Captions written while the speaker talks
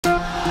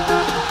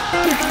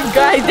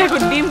Guys দেখো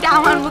ডিমটা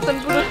আমার মতন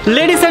পুরো।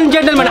 লেডিস এন্ড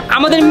জেন্টলম্যান,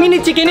 আমাদের mini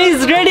chicken is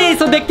ready.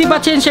 So দেখতে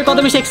পাচ্ছেন সে কত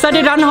বেশি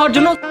এক্সাইটেড রান্না হওয়ার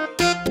জন্য।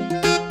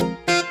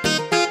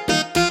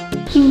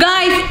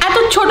 গাইস এত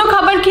ছোট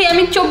খাবার খেয়ে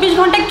আমি 24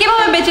 ঘন্টা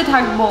কিভাবে বেঁচে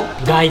থাকবো?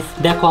 গাইস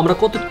দেখো আমরা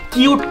কত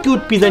কিউট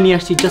কিউট পিজা নিয়ে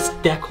আসছি, জাস্ট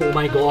দেখো।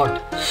 মাই গড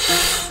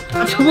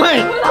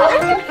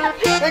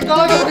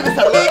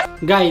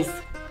গাইস,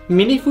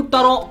 মিনি ফুড তো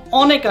আরো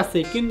অনেক আছে,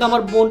 কিন্তু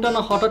আমার বোনটা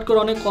না হঠাৎ করে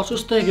অনেক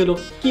অসুস্থ হয়ে গেল।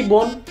 কি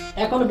বোন,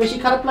 এখনো বেশি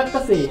খারাপ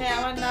লাগতেছে? হ্যাঁ,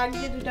 আমার নাক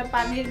দিয়ে দুটো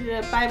পানির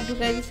পাইপ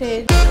ঢুকাই দিয়েছে।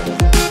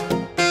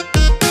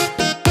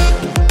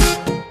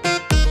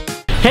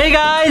 Hey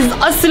guys,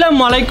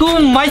 assalamu alaikum.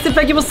 Myself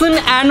Rakib Hossain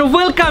and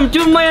welcome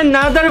to my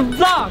another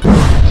vlog.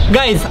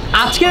 Guys,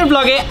 আজকের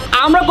ব্লগে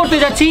আমরা করতে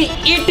যাচ্ছি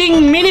eating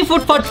mini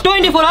food for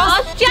 24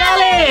 hours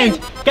challenge.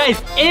 Guys,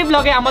 এই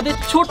ব্লগে আমাদের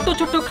ছোট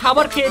ছোট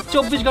খাবার খেয়ে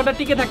 24 ঘন্টা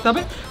টিকে থাকতে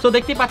হবে। সো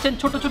দেখতে পাচ্ছেন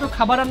ছোট ছোট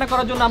খাবার রান্না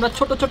করার জন্য আমরা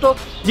ছোট ছোট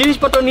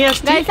জিনিসপত্র নিয়ে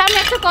আসছি। গাইস, আমি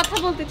একটা কথা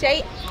বলতে চাই,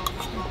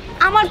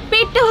 আমার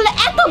পেটটা হলো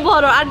এত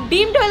বড় আর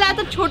ডিমটা হলো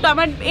এত ছোট।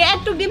 আমার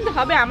একটু ডিম তো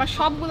হবে, আমার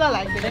সবগুলা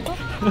লাগবে। দেখো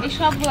এই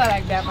সবগুলা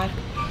লাগবে আমার।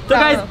 তো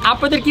গাইস,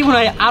 আপনাদের কি মনে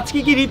হয় আজকে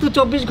কি ঋতু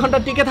 24 ঘন্টা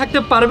টিকে থাকতে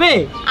পারবে?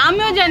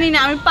 আমিও জানি না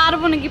আমি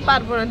পারবো নাকি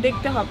পারবো না,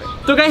 দেখতে হবে।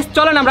 তো গাইস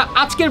চলেন আমরা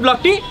আজকের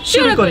ব্লগটি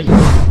শুরু করি।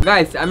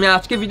 গাইস, আমি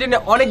আজকে ভিডিও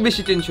নিয়ে অনেক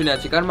বেশি টেনশনে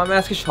আছি, কারণ আমি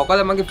আজকে সকালে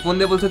আমাকে ফোন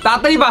দিয়ে বলছে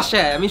তাড়াতাড়ি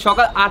বাসায়। আমি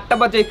সকাল 8টা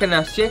বাজে এখানে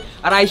আসছে,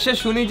 আর আইসা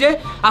শুনি যে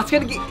আজকে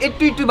কি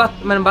একটু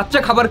মানে বাচ্চা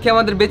খাবার খেয়ে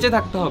আমাদের বেঁচে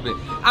থাকতে হবে।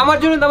 আমার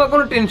জন্য তো আমার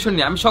কোনো টেনশন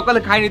নেই, আমি সকালে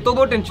খাইনি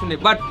তবুও টেনশন নেই,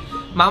 বাট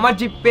মামার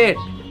যে পেট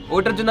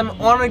ওটার জন্য আমি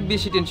অনেক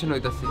বেশি টেনশন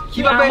হইতাছে।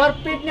 কিভাবে আমার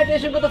পেট নিয়ে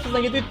টেনশন করতেছিস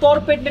নাকি তুই তোর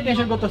পেট নিয়ে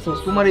টেনশন করতেছিস?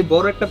 তোমার এই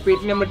বড় একটা পেট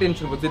নিয়ে আমরা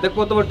টেনশন করছি, এটা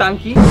কত বড়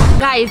টাঙ্কি।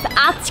 গাইস,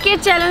 আজকের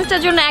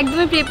চ্যালেঞ্জটার জন্য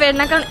একদমই প্রিপেয়ার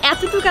না, কারণ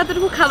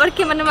এতটুকু খাবার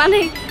খেয়ে মানে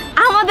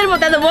আমাদের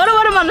মতো এত বড়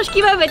বড় মানুষ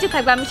কিভাবে বেঁচে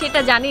থাকবে আমি সেটা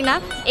জানি না।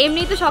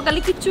 এমনি তো সকালে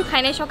কিচ্ছু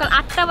খাই নাই, সকাল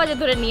 8টা বাজে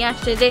ধরে নিয়ে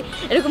আসছে যে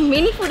এরকম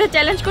মিনি ফুডে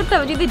চ্যালেঞ্জ করতে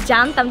হবে। যদি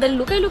জানতাম তাহলে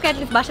লুকাই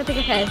অ্যাটলিস্ট বাসা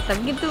থেকে খেয়ে আসতাম,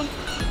 কিন্তু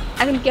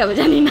এখন কি হবে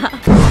জানি না।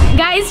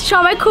 গাইজ,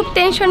 সবাই খুব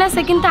টেনশন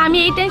আছে, কিন্তু আমি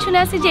এই টেনশনে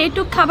আছি যে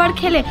এইটুক খাবার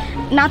খেলে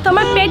না তো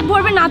আমার পেট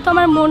ভরবে না তো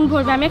আমার মন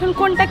ভরবে। আমি এখন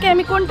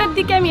কোনটার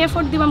দিকে আমি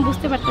এফোর্ট দিব আমি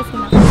বুঝতে পারতেছি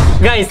না।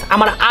 গাইস,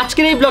 আমার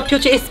আজকের এই ব্লগটি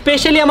হচ্ছে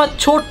স্পেশালি আমার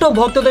ছোট্ট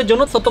ভক্তদের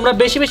জন্য। তো তোমরা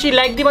বেশি বেশি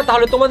লাইক দিবা,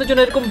 তাহলে তোমাদের জন্য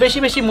এরকম বেশি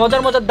বেশি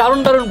মজার দারুণ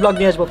দারুণ ব্লগ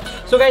নিয়ে আসবো।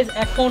 সো গাইস,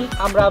 এখন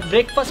আমরা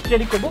ব্রেকফাস্ট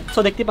রেডি করবো। সো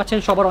দেখতে পাচ্ছেন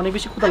সবার অনেক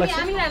বেশি ক্ষুধা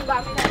লাগছে।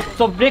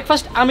 তো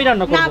ব্রেকফাস্ট আমি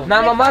রান্না করবো। না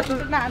মামা,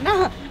 না না,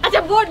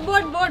 আচ্ছা বোর্ড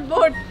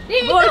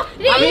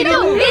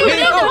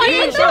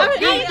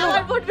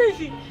আমার বোর্ড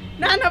বেশি।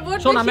 না না, বোর্ড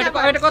বেশি। শোন, আমি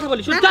একটা কথা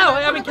বলি, শুন যাও,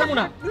 আমি খাবো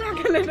না।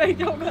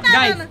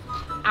 গাইস,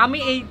 আমি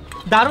এই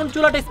দারুণ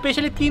চুলাটা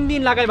স্পেশালি 3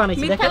 দিন লাগাই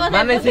বানাইছি। দেখেন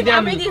বানাইছি যে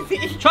আমি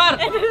সর।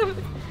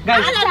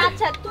 গাইস,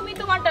 আচ্ছা তুমি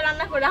তোমারটা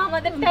রান্না করো,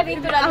 আমাদেরটা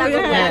ঋতু রান্না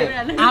করবে।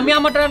 আমি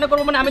আমারটা রান্না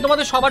করবো, মানে আমি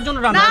তোমাদের সবার জন্য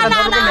রান্না করব।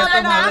 না,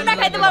 আমরা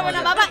খাইতে পারবো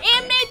না বাবা,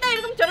 এমনিই তো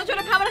এরকম ছোট ছোট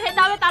খাবার খেতে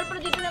হবে, তারপরে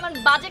যদি তুমি এমন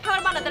বাজে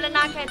খাবার বানাও তাহলে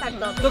না খেয়ে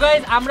থাকতে হবে। তো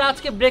গাইস, আমরা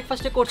আজকে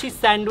ব্রেকফাস্টে করছি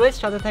স্যান্ডউইচ,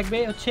 সাথে থাকবে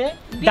হচ্ছে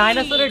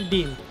ডাইনোসরের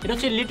ডিম। এটা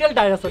হচ্ছে লিটল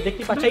ডাইনোসর,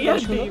 দেখতে পাচ্ছেন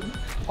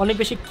অনেক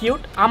বেশি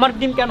কিউট। আমার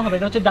ডিম কেন হবে?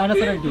 এটা হচ্ছে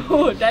ডাইনোসরের ডিম। ও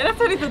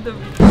ডাইনোসরই তো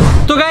তুমি।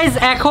 তো গাইস,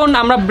 এখন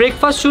আমরা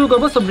ব্রেকফাস্ট শুরু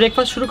করব। সো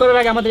ব্রেকফাস্ট শুরু করার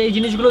আগে আমাদের এই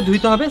জিনিসগুলো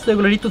ধুইতে হবে। সো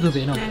এগুলো ঋতু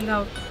ধুবে না।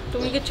 দাও,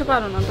 তুমি কিচ্ছু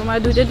পারো না, তোমার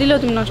ধুইতে দিলেও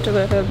তুমি নষ্ট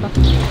করে ফেলবা।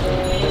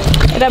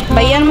 এটা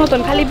ভাইয়ার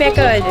মতন খালি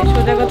বেকার হয়ে যায়,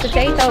 সোজা করতে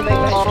চাই তাও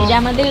বেকার হয়। এই যে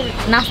আমাদের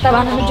নাস্তা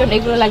বানানোর জন্য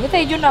এগুলো লাগে, তো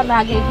এই জন্য আমরা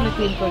আগে এগুলো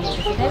ক্লিন করে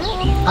নিচ্ছি, তাই না?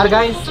 আর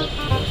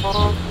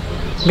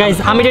গাইস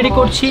আমি রেডি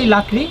করছি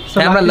লাকড়ি।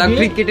 আমরা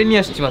লাকড়ি কেটে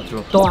নিয়ে আসছি মাত্র।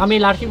 তো আমি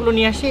লাকড়িগুলো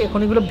নিয়ে আসি, এখন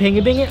এগুলো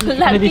ভেঙে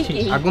ফেলে দিচ্ছি।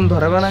 আগুন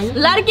ধরাবে না?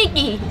 লাকড়ি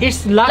কি? ইটস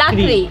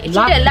লাকড়ি।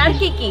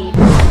 লাকড়ি কি?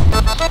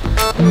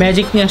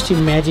 ম্যাজিক নিয়ে আসছি,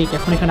 ম্যাজিক।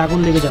 এখন এখানে আগুন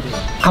লেগে যাবে,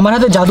 আমার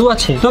হাতে জাদু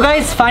আছে। তো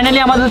গাইস, ফাইনালি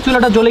আমাদের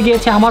চুলাটা জ্বলে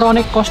গিয়েছে আমার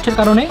অনেক কষ্টের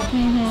কারণে।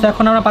 তো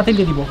এখন আমরা পাতিল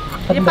দিয়ে দিব।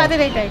 এই পাতিল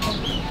এইটাই।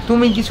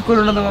 তুমি কিছু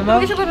করো না তো মামা।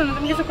 কিছু করো না,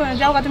 তুমি কিছু করো না।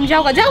 যাও তুমি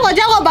যাও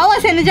বাবা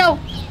সেনে যাও।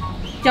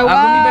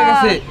 আগুন নিভে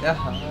গেছে।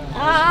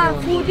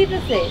 ফু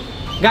দিতেছে।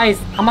 গাইস,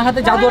 আমার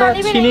হাতে জাদু ওরা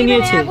ছিনিয়ে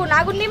নিয়েছে।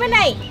 আগুন নিবে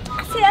নাই,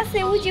 আছে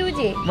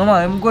উজি। মামা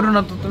এম করো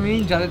না তো, তুমি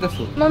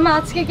জ্বালাইতেছো। মামা,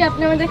 আজকে কি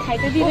আপনি আমাদের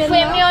খাইতে দিবেন না?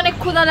 এমনি অনেক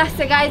ক্ষুধা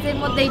লাগছে গাইস, এর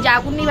মধ্যে এই যে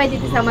আগুন নিভাই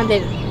দিতেছে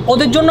আমাদের।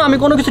 ওদের জন্য আমি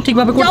কোনো কিছু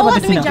ঠিকভাবে করতে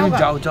পারতেছি না।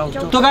 যাও।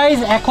 তো গাইস,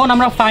 এখন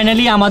আমরা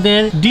ফাইনালি আমাদের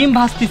ডিম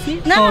ভাজতেছি।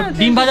 তো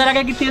ডিম ভাজার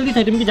আগে কি তেল দিতে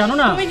হয় তুমি কি জানো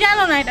না? তুমি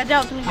জানো না এটা,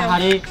 যাও তুমি যাও।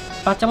 আরে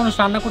বাচ্চা মানুষ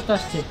রান্না করতে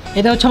আসছে।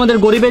 এটা হচ্ছে আমাদের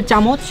গরিবের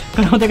চামচ,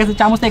 আমাদের কাছে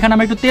চামচ। এখানে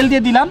আমরা একটু তেল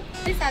দিয়ে দিলাম।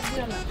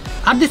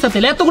 আর দিস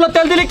তেল, এতগুলো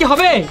তেল দিলে কি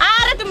হবে?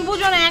 আরে তুমি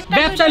বুঝো না, একটা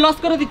ব্যবসায় লস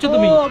করে দিচ্ছ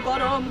তুমি।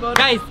 গরম।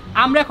 গাইস,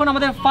 আমরা এখন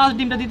আমাদের ফার্স্ট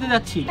ডিমটা দিতে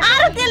যাচ্ছি।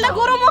 আরে তেলটা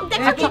গরম হোক,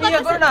 দেখো কি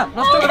করো না,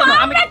 নষ্ট করো না।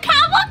 আমরা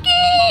খাবো কি?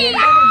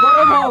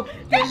 গরম হোক,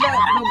 তেলটা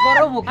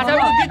গরম হোক। আচ্ছা,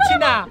 আমি তো দিচ্ছি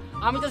না,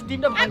 আমি জাস্ট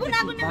ডিমটা ভাজছি।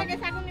 আগুন নিভে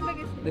গেছে।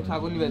 দেখো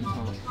আগুন নিভে গেছে।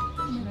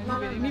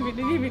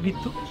 নিভে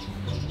বিদ্যু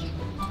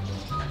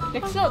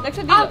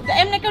দেখছো দিও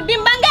এমনি কেউ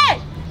ডিম ভাঙে।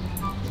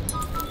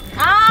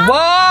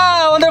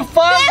 ওয়াও, আমাদের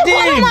ফার্স্ট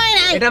ডিম।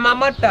 এটা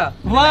মামারটা।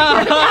 ওয়াও,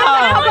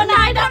 না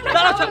এটা আমরা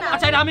খাবো না।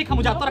 আচ্ছা, এটা আমি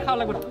খাবো, যা তোরা খাওয়া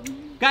লাগবে না।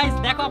 গাইস,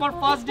 দেখো আমার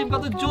ফার্স্ট ডিম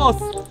কত জোস।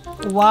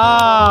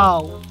 ওয়াও,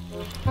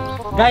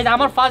 গাইস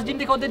আমার ফার্স্ট ডিম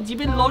দেখে ওদের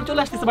জিভে লোল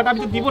চলে আসতেছে, বাট আমি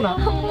তো দিব না।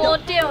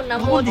 মোটেও না,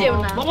 মোটেও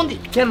না। লবণ দি।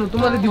 কেন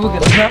তোমাদের দিব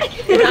কেন?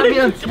 আমি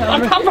আনছি।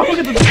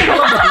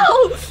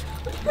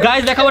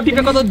 গাইস দেখাবো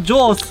টিপটা কত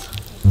জোস।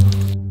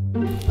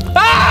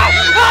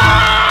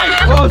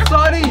 ও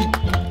সরি,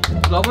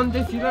 লবণ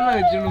দিয়ে ছিল না,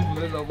 এর জন্য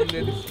ভুলে লবণ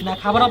দিয়ে দিচ্ছি। না,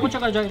 খাবার অপচয়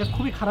করা যায়, এটা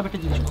খুবই খারাপ একটা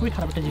জিনিস, খুবই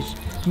খারাপ একটা জিনিস।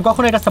 আমি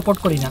কখনো এটা সাপোর্ট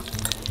করি না।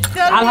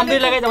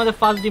 আলহামদুলিল্লাহ গাইস আমাদের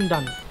ফার্স্ট ডিম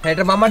ডান। হ্যাঁ,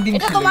 এটা মামার ডিম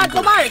এটা ছিল।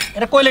 তোমার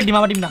এটা কোয়েলের ডিম,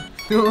 আমার ডিম না।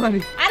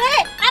 তোমারই। আরে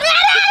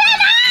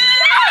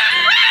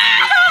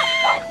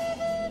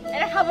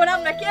এটা খাবো না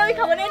আমরা, কেউই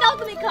খাবো না, এটাও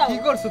তুমি খাও। কি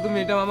করছো তুমি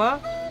এটা মামা?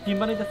 ডিম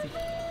বানাইতেছি।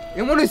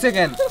 এমন হইছে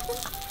কেন?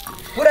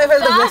 পুরাই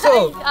ফেলতে বসো।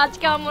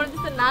 আজকে আমার মনে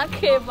হচ্ছে না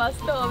খেয়ে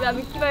বাঁচতে হবে,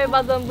 আমি কিভাবে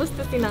বাঁচবো আমি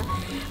বুঝতেছি না।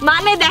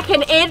 মানে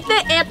দেখেন এতে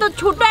এত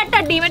ছোট একটা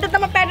ডিম, এটা তো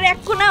আমার পেটের এক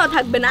কোণাও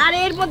থাকবে না, আর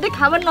এর মধ্যে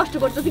খাবার নষ্ট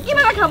করতেছি,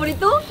 কিভাবে খাবো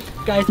ঋতু?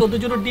 গাইস ওদের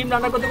জন্য ডিম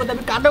রান্না করতে করতে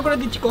আমি কান্না করে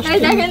দিচ্ছি কষ্ট। এই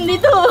দেখেন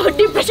ঋতু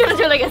ডিপ্রেশনে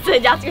চলে গেছে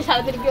যে আজকে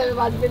সারাদিন কিভাবে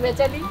বাঁচবে,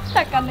 বেচারি।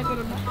 তা কান্না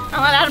করো না,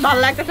 আমার আর ভালো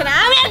লাগতেছে না,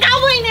 আমি আর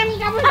খাবোই না, আমি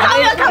খাবো না,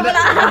 আমি আর খাবো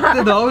না।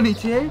 করতে দাও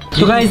নিচে।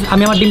 তো গাইস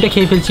আমি আমার ডিমটা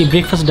খেয়ে ফেলছি,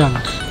 ব্রেকফাস্ট ডান।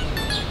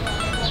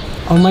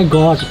 ও মাই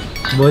গড,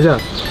 মজা।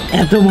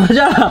 এত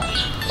মজা,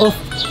 ও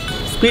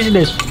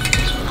স্পিচলেস।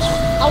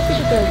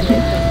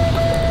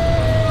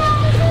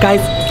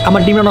 গাইস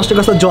আমার ডিমটা নষ্ট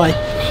করছে জয়।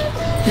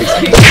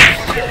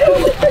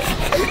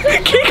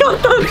 কি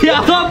করতেছি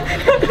আদম?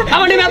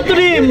 আমার ডিম এত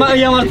ডিম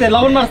ইয়া মারছে,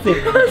 লবণ মারছে।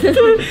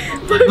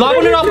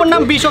 লবণের অপর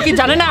নাম বিষ, কি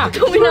জানে না?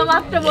 তুমি না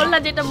মাত্র বললা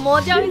যেটা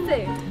মজা হইছে।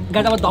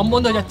 গাইস আমার দম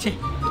বন্ধ হয়ে যাচ্ছে।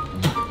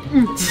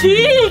 ছি,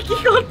 কি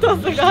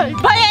করতেছে গাইস?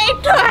 ভাই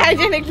একটু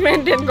হাইজেনিক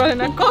মেইনটেইন করে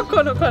না,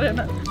 কখনো করে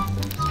না।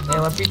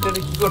 আমার পিঠটাতে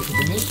কি করছো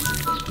তুমি?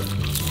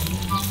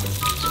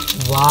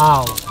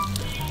 ওয়াও,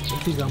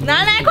 না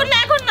না, এখন না,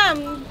 এখন না,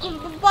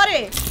 পরে।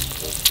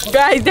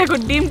 গাইস দেখো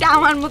ডিমটা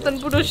আমার মতন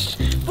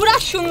পুরো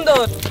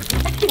সুন্দর,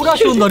 পুরা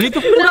সুন্দর, ঋতু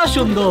পুরা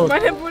সুন্দর।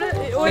 মানে পুরো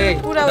ওই এই,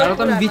 পুরো দাঁড়াও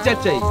তো আমি বিচার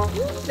চাই।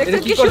 দেখো এটা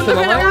কি কি করছো সুন্দর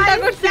করে মামা? উল্টা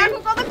করছে, দেখো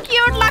কত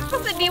কিউট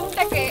লাগতেছে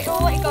ডিমটাকে। ও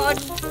মাই গড।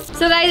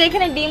 সো গাইস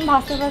এখানে ডিম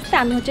ভাজতে ভাজতে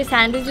আমি হচ্ছে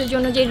স্যান্ডউইচের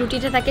জন্য যে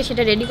রুটিটা থাকে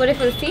সেটা রেডি করে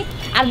ফেলছি।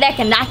 আর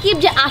দেখেন রাকিব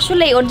যে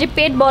আসলে ওর যে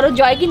পেট বড়,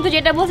 জয় কিন্তু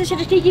যেটা বলছে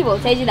সেটা ঠিকই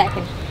বলছে। এই যে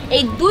দেখেন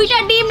এই দুইটা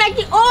ডিম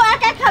নাকি ও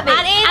একা খাবে,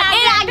 আর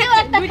এর আগেও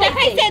একটা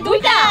খাইছে,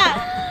 দুইটা।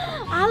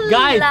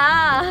 Guys,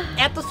 আল্লাহ,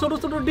 এত ছোট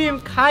ছোট ডিম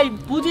খাই,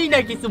 বুঝি না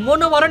কিছু,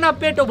 মনও ভরে না,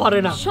 পেটও ভরে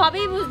না।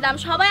 সবই বুঝলাম,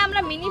 সবাই আমরা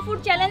মিনি ফুড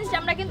চ্যালেঞ্জ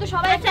আমরা কিন্তু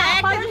সবাই আচ্ছা,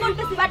 পালন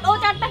করতেছি, বাট ও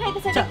চারটা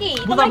খাইতেছে, এটা কি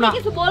বুঝলাম তোমরা না। কি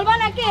কিছু বলবা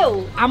না কেউ?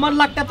 আমার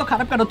লাগটা এত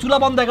খারাপ কেন? চুলা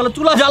বন্ধ হয়ে গেল,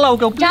 চুলা জ্বালাও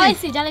কেউ প্লিজ।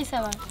 জ্বালাইছি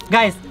আবার।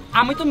 গাইস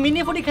আমি তো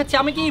মিনি ফুডই খাচ্ছি,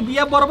 আমি কি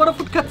বিয়া বড় বড়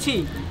ফুড খাচ্ছি?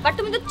 বাট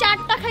তুমি তো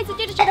চারটা খাইছো,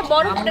 যেটা সেটা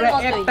বড় ফুডের আমরা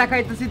মতোই। একটা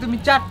খাইতেছি, তুমি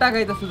চারটা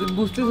খাইতেছো, তুমি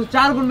বুঝতেছো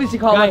 4 গুণ বেশি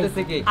খাওয়া Guys,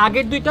 হইতেছে কি?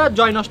 আগের দুইটা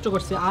জয় নষ্ট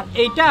করছে, আর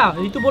এইটা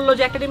ঋতু বললো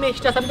যে একটা ডিম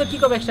এক্সট্রা আছে, আমি তো কি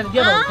করব এক্সট্রা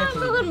দিয়ে দাও।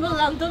 তখন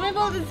বললাম, তুমি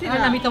বলতেছিলে।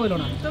 আমি তো বললো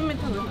না। তুমি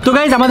তো বলো। তো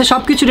গাইস আমাদের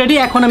সবকিছু রেডি,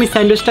 এখন আমি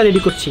স্যান্ডউইচটা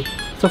রেডি করছি।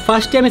 সো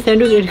ফার্স্টে আমি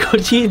স্যান্ডউইচ রেডি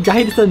করছি,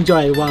 জাহিদ হাসান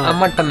জয়। ওয়াও,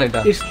 আমারটা না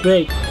এটা। It's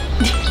great.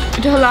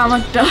 এটা হলো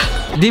আমারটা।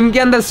 ডিম के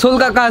अंदर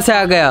सोलका कहां से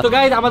आ गया? তো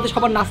গাইস আমাদের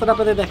সবার নাস্তাটা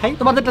আপনাদের দেখাই,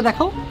 তোমাদেরটা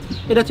দেখাও।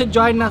 এটা হচ্ছে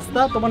জয়ের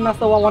নাস্তা, তোমার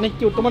নাস্তা ওয়া অনেক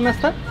কিউট। তোমার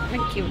নাস্তা,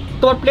 কিউট।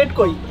 তোমার প্লেট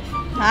কই?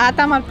 হাত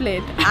আমার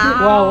প্লেট।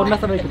 ওয়াও, ওর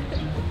নাস্তাটা দেখুন।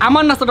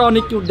 আমার নাস্তাটা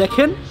অনেক কিউট,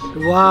 দেখেন।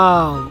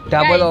 Wow,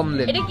 double Guys,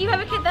 omelette. এটা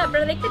কিভাবে খেতে হয়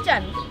আপনারা দেখতে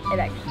চান? এই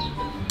দেখ,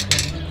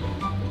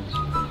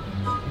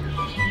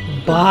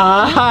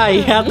 ভাই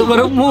এত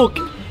বড় মুখ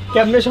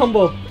কেমনে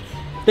সম্ভব?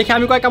 দেখে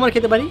আমি কয় কামড়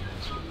খেতে পারি?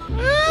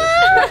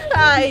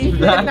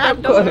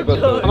 নাটক করে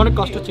কত। আমার অনেক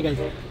কষ্ট হচ্ছে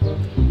গাইস।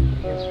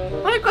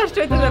 অনেক কষ্ট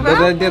হইতেছে না?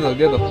 दे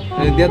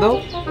दो।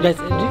 গাইস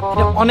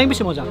এটা অনেক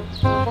বেশি মজা।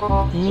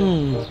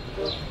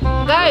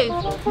 গাইস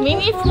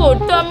মিনি ফুড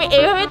তো আমি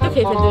এইভাবে তো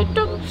খেয়ে ফেলবো,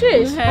 একটু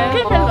শেষ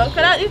খেয়ে ফেলবো।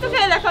 কারণ এই তো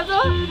খেয়ে দেখো তো।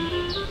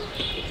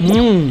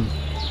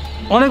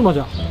 অনেক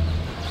মজা।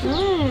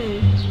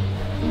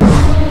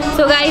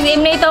 সো গাইস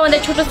এমনিই তো আমাদের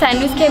ছোট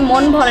স্যান্ডউইচ খেয়ে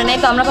মন ভরে নাই,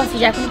 তো আমরা ভাবছি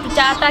যে এখন একটু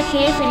চাটা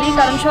খেয়ে ফেলি,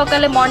 কারণ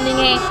সকালে মর্নিং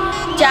এ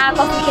চা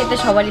কফি খেতে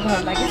সবারই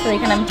ভালো লাগে। তো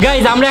এখানে আমি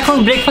গাইস আমরা এখন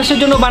ব্রেকফাস্টের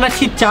জন্য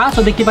বানাচ্ছি চা। তো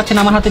দেখতে পাচ্ছেন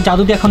আমার হাতে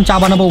জাদু দিয়ে এখন চা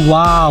বানাবো।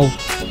 ওয়াও,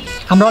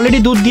 আমরা অলরেডি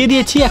দুধ দিয়ে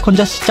দিয়েছি, এখন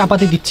জাস্ট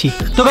চাপাতি দিচ্ছি।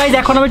 তো গাইস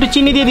এখন আমি একটু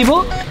চিনি দিয়ে দিব।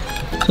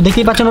 তো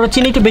দেখতেই পাচ্ছেন ওরা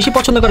চিনি একটু বেশি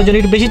পছন্দ করার জন্য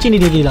একটু বেশি চিনি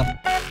দিয়ে দিলাম।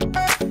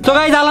 তো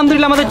গাইস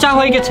আলহামদুলিল্লাহ আমাদের চা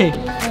হয়ে গেছে।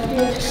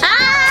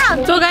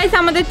 তো গাইস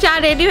আমাদের চা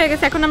রেডি হয়ে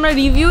গেছে, এখন আমরা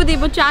রিভিউ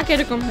দিব চা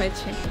কিরকম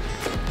হয়েছে।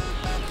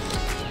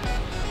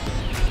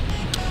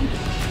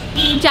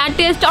 চা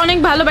টেস্ট অনেক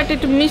ভালো, বাট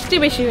একটু মিষ্টি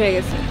বেশি হয়ে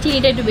গেছে।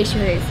 চিনিটা একটু বেশি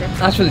হয়ে গেছে।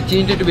 আসলে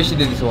চিনিটা একটু বেশি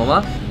দিয়ে দিছো মামা।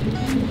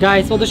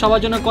 গাইস ওদের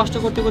সবার জন্য কষ্ট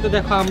করতে করতে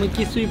দেখো আমি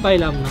কিছুই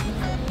পাইলাম না।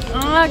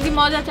 কি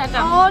মজা চাটা।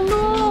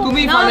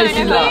 তুমি না,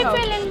 ফালাইছিলা। এটা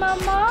ফেলেন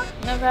মামা।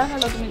 না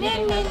ভালো, তুমি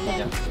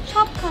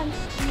সব খান।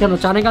 কেন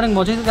চা নাকি অনেক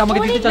মজা হয়েছে, আমাকে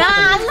দিতে না, চাচ্ছ?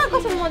 আল্লাহ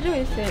কসম মজা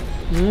হয়েছে।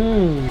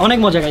 অনেক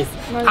মজা গাইস,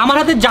 আমার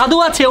হাতে জাদু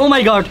আছে। ও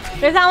মাই গড,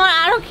 এটা আমার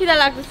আরো খিদা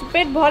লাগতেছে,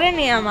 পেট ভরে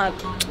নি আমার।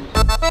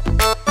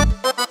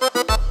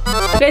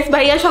 গাইস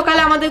ভাইয়া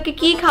সকালে আমাদেরকে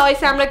কি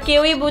খাওয়াইছে আমরা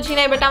কেউই বুঝি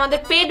নাই, বাট আমাদের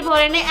পেট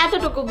ভরে নেই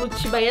এতটুকু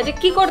বুঝছি। ভাইয়া যে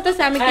কি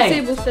করতেছে আমি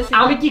কিছুই বুঝতেছি না।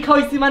 আমি কি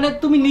খাওয়াইছি মানে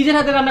তুমি নিজের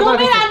হাতে রান্না করে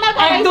তুমি রান্না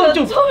করাইছো, একদম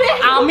চুপ। তুমি।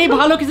 আমি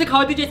ভালো কিছু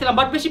খাওয়াতে চাইছিলাম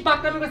বাট বেশি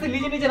পাকনামি করতে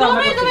নিজে নিজে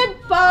রান্না করতে। তুমি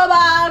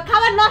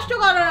খাবার নষ্ট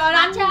করো,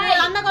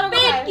 রান্না করো।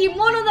 পেট কি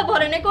মনটা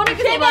ভরে না, কোনো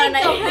কিছু ভরে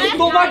নাই।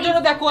 তোমার জন্য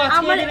দেখো আজকে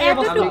আমার এই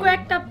অবস্থা। এতটুকু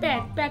একটা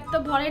পেট তো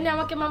ভরেনি,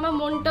 আমাকে মামা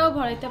মনটাও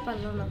ভরাইতে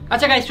পারলো না।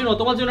 আচ্ছা গাইস শুনো,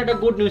 তোমার জন্য একটা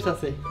গুড নিউজ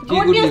আছে।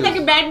 গুড নিউজ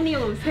নাকি ব্যাড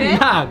নিউজ?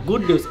 না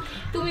গুড নিউজ।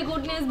 তুমি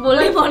গুড নিউজ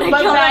বলেই মনে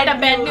হয় একটা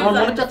ব্যাড নিউজ।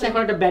 আমার মনে হচ্ছে এখন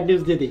একটা ব্যাড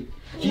নিউজ দিয়ে দিই।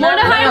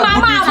 মনে হয়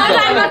মামা আমার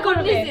রান্না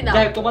করবে।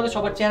 যাই হোক, তোমাদের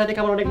সবার চেহারা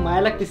দেখে আমার অনেক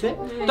মায়া লাগতেছে।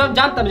 তো আমি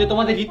জানতাম যে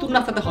তোমাদের ঋতুর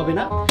নাস্তাতে হবে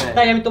না,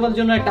 তাই আমি তোমাদের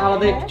জন্য একটা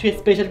আলাদা কিছু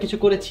স্পেশাল কিছু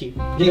করেছি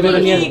যেটা করে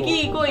নিয়ে আসবো। কি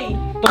কই?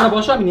 তোমরা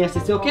বসো, আমি নিয়ে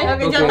আসতেছি। ওকে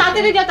ওকে যাও,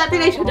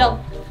 তাড়াতাড়ি এসো যাও।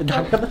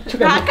 ধাক্কা দাচ্ছ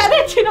কেন? ধাক্কা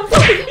দিচ্ছি না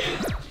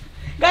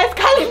গাইস,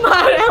 খালি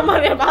মারে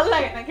আমারে ভালো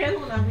লাগে না কেন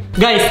না।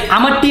 গাইস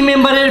আমার টিম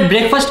মেম্বারের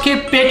ব্রেকফাস্ট খেয়ে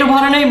পেটও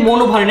ভরে নাই,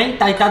 মনও ভরে নাই,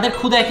 তাই তাদের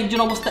ক্ষুধা এক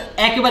একজন অবস্থা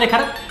একেবারে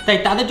খারাপ। তাই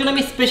তাদের জন্য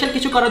আমি স্পেশাল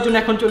কিছু করার জন্য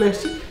এখন চলে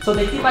এসেছি। তো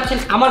দেখতেই পাচ্ছেন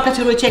আমার কাছে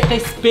রয়েছে একটা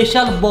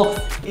স্পেশাল বক্স।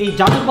 এই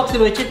জাদুর বক্সে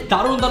রয়েছে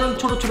দারুণ দারুণ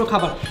ছোট ছোট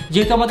খাবার।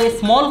 যেহেতু আমাদের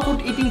স্মল ফুড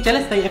ইটিং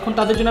চ্যালেঞ্জ, তাই এখন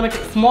তাদের জন্য আমি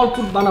একটা স্মল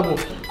ফুড বানাবো।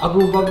 আগু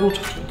বাগু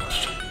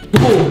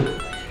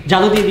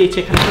জাদু দিয়ে দিয়েছে,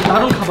 এখানে একটা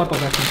দারুণ খাবার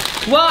পাবো এখন।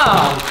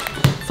 ওয়াও!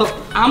 সো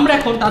আমরা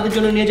এখন তাদের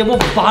জন্য নিয়ে যাবো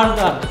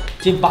বার্গার,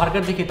 যে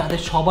বার্গার দেখে তাদের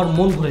সবার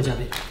মন ভরে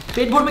যাবে।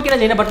 পেট ভরবে কিনা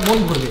জানি না, বাট মন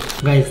ভরবে।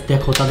 গাইস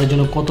দেখো তাদের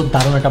জন্য কত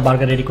দারুণ একটা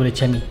বার্গার রেডি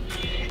করেছি আমি।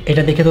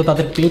 এটা দেখে তো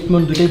তাদের পেট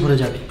মন দুটোই ভরে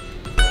যাবে।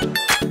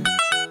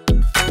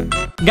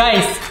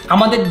 গাইস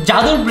আমাদের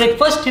জাদুর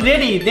ব্রেকফাস্ট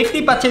রেডি।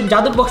 দেখতেই পাচ্ছেন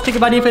জাদুর বক্স থেকে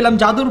বানিয়ে ফেলাম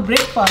জাদুর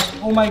ব্রেকফাস্ট।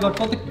 ও মাই গড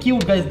কত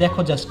কিউট গাইস,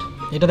 দেখো জাস্ট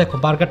এটা দেখো,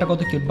 বার্গারটা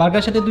কত কিউট।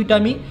 বার্গারের সাথে দুইটা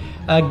আমি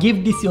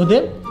গিফট দিছি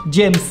ওদের,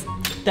 জেমস।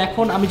 তো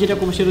এখন আমি যেটা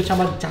করবো সেটা হচ্ছে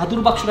আমার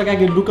জাদুর বাক্সটাকে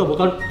আগে লুকাবো,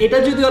 কারণ এটা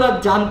যদি ওরা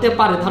জানতে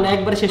পারে তাহলে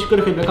একবারে শেষ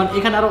করে ফেলবে, কারণ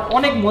এখানে আরো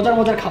অনেক মজার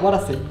মজার খাবার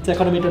আছে। তো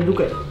এখন আমি এটা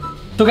লুকাই।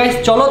 তো গাইস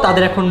চলো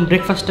তাদের এখন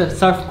ব্রেকফাস্টটা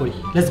সার্ভ করি,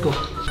 লেটস গো।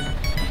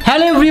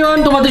 হ্যালো এভরিওয়ান,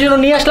 তোমাদের জন্য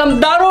নিয়ে আসলাম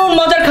দারুণ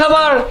মজার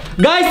খাবার।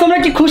 গাইস তোমরা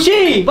কি খুশি?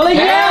 বলো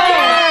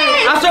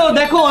আসো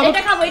দেখো।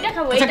 এটা খাবো, এটা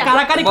খাবো। আচ্ছা এটা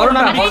কারাকারি করো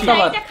না। এটা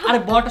আরে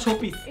বড়টা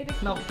শোপিস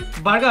নাও,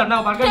 বার্গার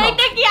নাও, বার্গার নাও।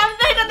 এটা কি? আমি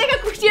তো এটা দেখে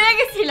খুশি হয়ে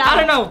গেছিলাম।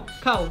 আরে নাও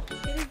খাও।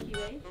 এটা কি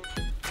ভাই?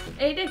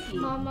 এইটা কি?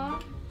 মামা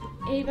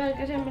এই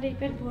বার্গারে আমার এই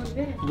পেট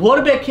ভরবে?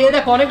 ভরবে, খেয়ে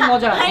দেখো অনেক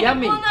মজা। এটা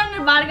ইয়াম্মি। কোন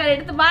ধরনের বার্গার?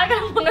 এটা তো বার্গার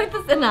মনে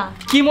হইতেছে না।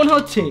 কি মনে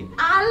হচ্ছে?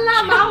 আল্লাহ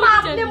মামা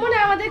আপনি মনে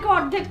হয় আমাদেরকে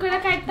অর্ধেক করে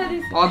খাইতে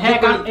দিছেন। হ্যাঁ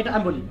কারণ এটা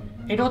আমি বলি,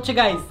 এটা হচ্ছে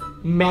গাইস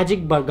ম্যাজিক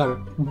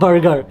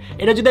বার্গার।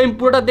 এটা যদি আমি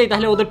পুরোটা দেই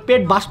তাহলে ওদের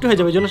পেট বাস্ট হয়ে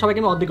যাবে, এই জন্য সবাইকে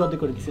আমি অর্ধেক অর্ধেক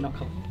করে দিছি। না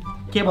খাও,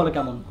 কে বলো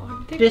কেমন?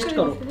 টেস্ট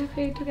করো,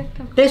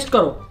 টেস্ট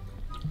করো।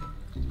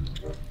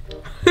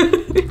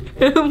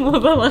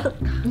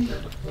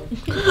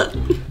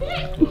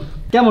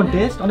 কেমন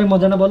টেস্ট? অনেক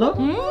মজা না বলো?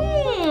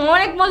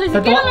 অনেক মজা হয়েছে।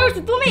 কে রান্না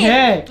করছে? তুমি?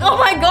 হ্যাঁ। ও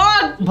মাই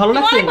গড, ভালো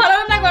লাগছে? অনেক ভালো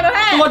রান্না করো।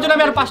 হ্যাঁ তোমার জন্য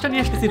আমি আর 5টা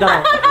নিয়ে আসতেছি,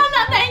 দাঁড়াও।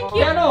 না থ্যাংক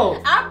ইউ। কেন?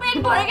 আমার পেট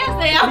ভরে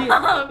গেছে,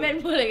 আমার পেট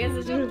ভরে গেছে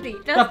সত্যি।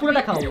 তা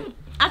পুরোটা খাও।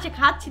 আচ্ছা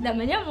খাচ্ছি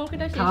দামে যা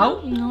মুখটা শেষ। খাও।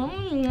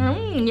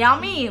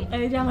 ইয়ামি।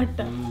 এই যে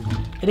আমারটা।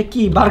 এটা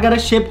কি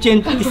বার্গারের শেপ চেঞ্জ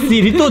করতেছি?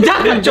 ঋতু যা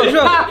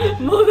চলো।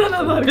 মজা না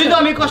বার্গার। ঋতু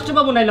আমি কষ্ট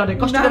পাবো না, অনেক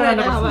কষ্ট করে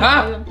রান্না করছি।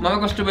 হ্যাঁ মামা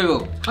কষ্ট পাইবো।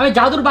 আমি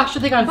জাদুর বাক্স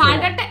থেকে আনছি।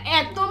 বার্গারটা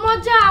এত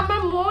মজা, আমার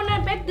মন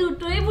আর পেট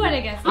দুটোই ভরে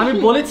গেছে। আমি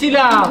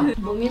বলেছিলাম।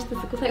 বমি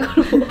আসতেছে, কোথায়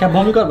করবো? কেন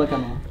বমি করবে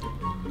কেন?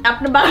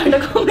 আপনার বার্গারটা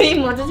খুবই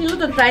মজা ছিল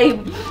তো, তাই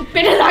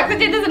পেটে রাখতে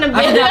চাইতেছে না।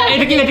 আচ্ছা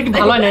এটা কি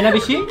ভালো হয় না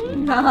বেশি?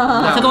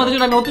 আচ্ছা তোমাদের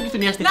জন্য আমি নতুন কিছু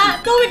নিয়ে আসতেছি। না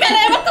তুমি কেন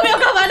এবার তুমিও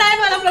খাবা না,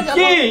 এবার আমরা খাবো।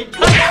 কি?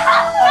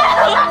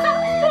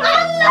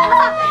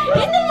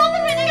 এদের মতো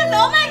ফেটে গেছে।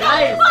 ও মাই গড,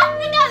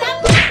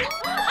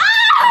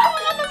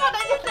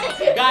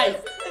 গাইস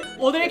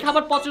ওদের এই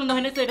খাবার পছন্দ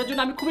হয় না, তো এটার জন্য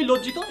আমি খুবই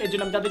লজ্জিত। এর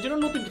জন্য আমি তাদের জন্য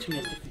নতুন কিছু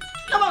নিয়ে আসতেছি।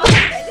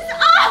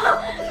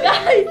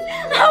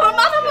 আমার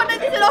মাথা ফাটাই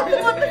দিছে, রক্ত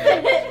পড়তেছে।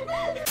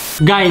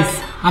 গাইস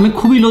আমি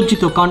খুবই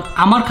লজ্জিত, কারণ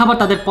আমার খাবার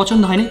তাদের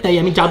পছন্দ হয়নি, তাই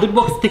আমি জাদুর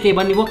বক্স থেকে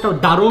এবার নিব একটা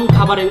দারুণ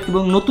খাবার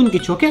এবং নতুন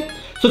কিছু। ওকে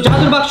সো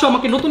জাদুর বাক্স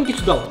আমাকে নতুন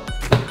কিছু দাও।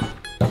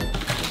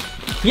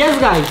 ইয়েস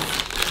গাইস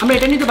আমরা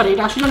এটা নিতে পারি,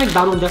 এটা আসলে অনেক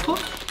দারুণ। দেখো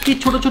কি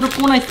ছোট ছোট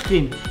কোন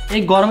আইসক্রিম।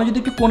 এই গরমে যদি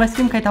একটু কোন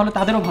আইসক্রিম খাই তাহলে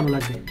তাদেরও ভালো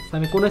লাগবে। তো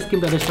আমি কোন আইসক্রিম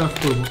তাদের সার্ভ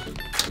করবো।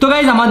 তো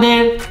গাইস আমাদের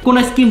কোন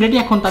আইসক্রিম রেডি,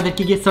 এখন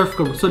তাদেরকে গিয়ে সার্ভ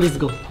করবো। So let's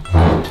go.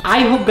 I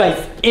hope guys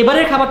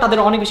এবারের খাবার তাদের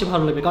অনেক বেশি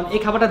ভালো লাগবে, কারণ এই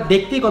খাবারটা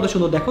দেখতেই কত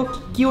সুন্দর। দেখো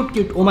কিউট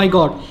কিউট, ও মাই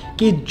গড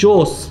কি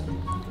জোস,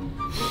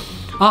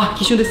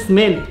 কি সুন্দর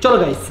স্মেল। চলো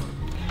গাইস।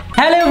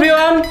 হ্যালো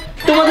এভরিওয়ান,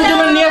 তোমাদের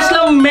জন্য নিয়ে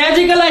আসলাম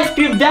ম্যাজিক্যাল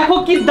আইসক্রিম। দেখো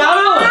কি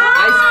দারুণ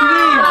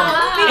আইসক্রিম।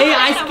 এই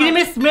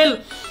আইসক্রিমের স্মেল,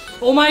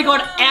 ও মাই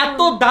গড এত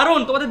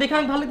দারুণ। তোমাদের দেখে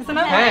অনেক ভালো লাগছে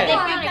না? হ্যাঁ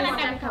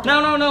নাও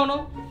নাও নাও নাও,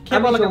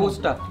 খেয়ে বলো কেমন।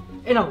 অবস্থা।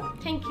 এই নাও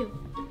থ্যাংক ইউ।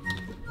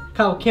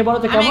 খাও, খেয়ে বলো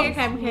তো আমি কেমন। আগে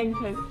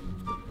খাই।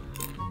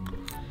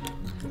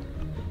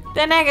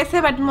 তেনে গেছে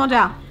বাট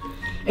মজা।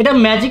 এটা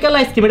ম্যাজিক্যাল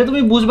আইসক্রিম, এটা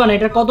তুমি বুঝবা না,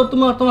 এটা কত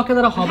তোমাকে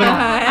দ্বারা হবে না।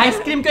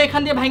 আইসক্রিম কে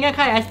এখান দিয়ে ভাঙা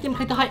খায়, আইসক্রিম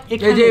খেতে হয়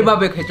এই যে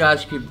এইভাবে খেতে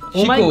আইসক্রিম। ও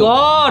মাই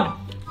গড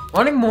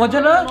অনেক মজা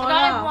না?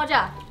 অনেক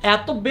মজা।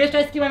 এত বেস্ট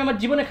আইসক্রিম আমি আমার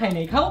জীবনে খাই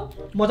নাই। খাও,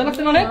 মজা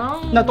লাগছে না অনেক?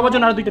 না তোমার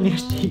জন্য আরো দুইটা নিয়ে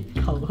আসছি,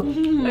 খাও।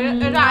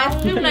 এটা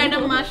আইসক্রিম না, এটা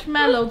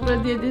মার্শমেলো উপরে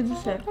দিয়ে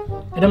দিয়েছে।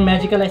 এটা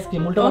ম্যাজিক্যাল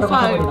আইসক্রিম, উল্টা পাল্টা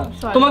কথা বলো না।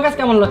 তোমার কাছে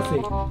কেমন লাগছে?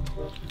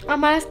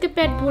 আমার আজকে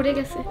পেট ভরে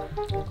গেছে,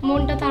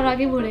 মনটা তার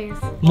আগে ভরে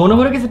গেছে। মনে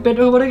ভরে গেছে,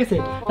 পেটও ভরে গেছে,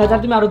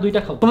 তাহলে তুমি আরো দুইটা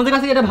খাও। তোমাদের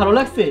কাছে এটা ভালো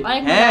লাগছে?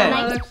 হ্যাঁ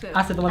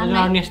আচ্ছা তোমাদের জন্য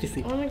আরো নিয়ে আসতেছি।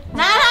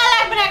 না না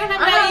লাগবে না, এখন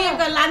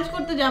আমরা লাঞ্চ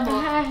করতে যাব।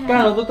 কেন,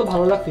 ওদের তো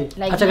ভালো লাগছে।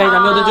 আচ্ছা গাইস,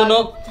 আমি ওদের জন্য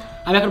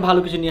আমি এখন ভালো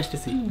কিছু নিয়ে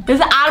আসতেছি।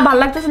 আর ভালো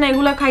লাগতেছে না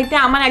এগুলা খাইতে,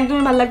 আমার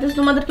একদমই ভালো লাগতেছে।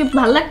 তোমাদের কি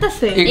ভালো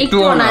লাগতেছে? একটু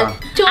না।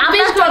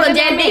 আমরা চলো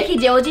যাই দেখি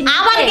যে ও যে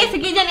আবার গেছে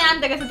কি জানি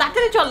আনতে গেছে।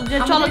 তাড়াতাড়ি চলো,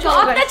 চলো চলো।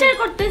 অত্যাচার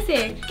করতেছে,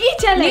 কি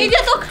চলে?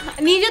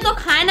 নিজে তো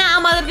খায় না,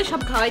 আমাদেরকে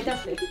সব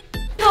খাওয়াইতাছে।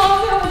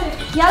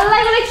 ইয়াল্লা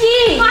এগুলো কি?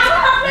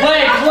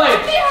 ওয়েট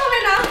কি হবে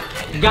না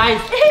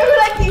গাইস,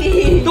 এগুলা কি?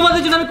 তোমাদের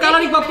জন্য আমি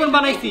কালারিং পপকর্ন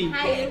বানাইছি।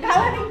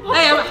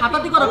 এই আমি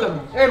হাতাতি করো কেন?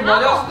 এই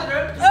মজা আসছে না?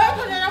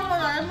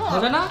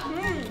 মজা না?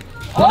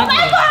 ও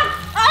মাই গড!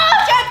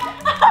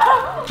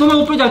 তুমি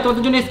উপরে যাও,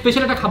 তোমাদের জন্য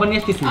স্পেশাল একটা খাবার নিয়ে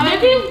আসতেছি।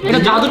 এটা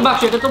জাদুর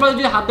বাক্স, এটা তোমরা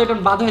যদি হাত দাও এটা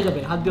বাদ হয়ে যাবে।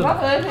 হাত দিও না।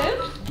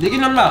 দেখি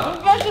না।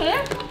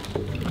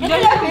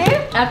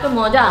 এত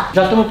মজা।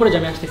 যাও তুমি উপরে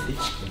যাবে, আসতেছি।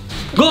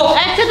 গো,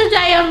 একসাথে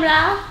যাই আমরা।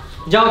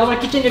 যাও তোমার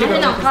কিচেন রেডি করো।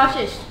 নাও খাওয়া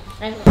শেষ।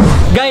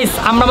 গাইস,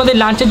 আমরা আমাদের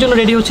লাঞ্চের জন্য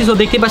রেডি হচ্ছি। তো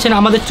দেখতে পাচ্ছেন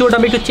আমাদের চুলাটা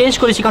আমি একটু চেঞ্জ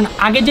করেছি, কারণ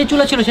আগে যে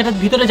চুলা ছিল সেটার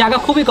ভিতরে জায়গা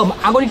খুবই কম,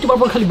 আগুন একটু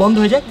পর খালি বন্ধ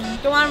হয়ে যায়।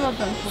 তোমার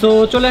মতন। তো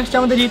চলে আসছে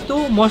আমাদের ঋতু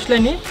মশলা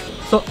নিয়ে।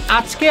 তো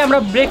আজকে আমরা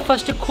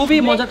ব্রেকফাস্টে খুবই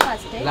মজা,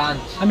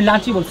 লাঞ্চ। আমি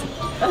লাঞ্চই বলছি।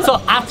 তো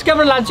আজকে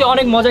আমরা লাঞ্চে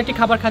অনেক মজার একটি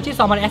খাবার খাচ্ছি।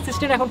 তো আমার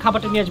অ্যাসিস্ট্যান্ট এখন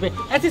খাবারটা নিয়ে আসবে।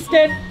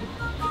 অ্যাসিস্ট্যান্ট,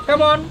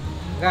 কেমন?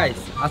 গাইস,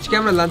 আজকে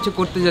আমরা লাঞ্চে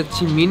করতে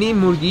যাচ্ছি মিনি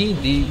মুরগি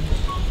দি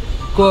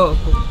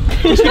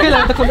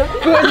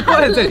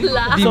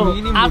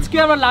আজকে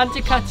আমরা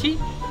লাঞ্চে খাচ্ছি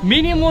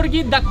মিনি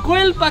মুরগি দা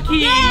কোয়েল পাখি।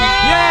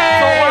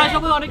 তো ওরা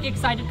সবাই অনেক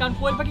এক্সাইটেড, কারণ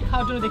কোয়েল পাখি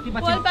খাওয়ার জন্য দেখতে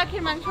পাচ্ছেন। কোয়েল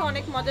পাখির মাংস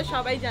অনেক মজা,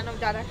 সবাই জানো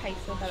যারা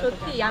খাইছো তারা।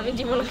 সত্যি আমি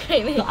জীবনে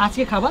খাইনি। তো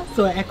আজকে খাবা।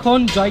 তো এখন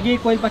জয় গিয়ে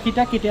কোয়েল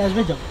পাখিটা কেটে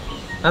আসবে। যাও।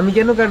 আমি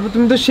কেন কাটবো?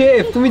 তুমি তো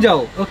শেফ, তুমি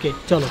যাও। ওকে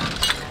চলো।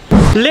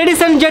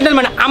 লেডিস এন্ড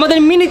জেন্টলম্যান, আমাদের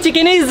mini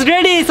chicken is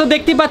ready. So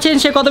দেখতে পাচ্ছেন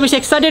সে কত বেশি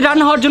এক্সাইটেড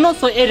রান্না হওয়ার জন্য।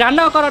 সো এই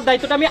রান্না করার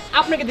দায়িত্বটা আমি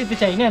আপনাকে দিতে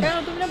চাই। নেন। কেন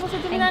তুমি না বলছো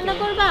তুমি রান্না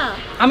করবা?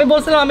 আমি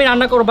বলছিলাম আমি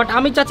রান্না করব, বাট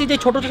আমি চাচ্ছি যে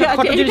ছোট ছোট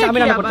ছোট জিনিস আমি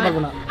রান্না করতে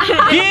পারবো না।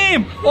 ডিম,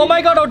 ও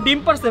মাই গড, ও ডিম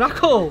পারছে,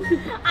 রাখো।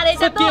 আর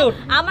এটা তো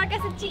আমার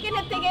কাছে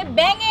চিকেনের থেকে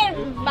ব্যাঙের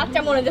বাচ্চা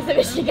মনে যাচ্ছে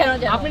বেশি, কেন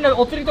জানো? আপনি না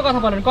অতিরিক্ত কথা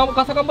বলেন,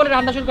 কথা কম বলে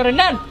রান্না শুরু করেন।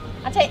 নেন।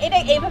 আচ্ছা এটা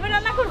এইভাবে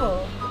রান্না করব?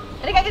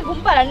 এটাকে আগে ঘুম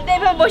পাড়ান, এটা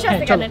এইভাবে বসে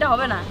আছে কেন? এটা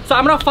হবে না। সো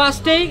আমরা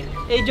ফার্স্টেই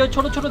এই যে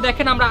ছোট ছোট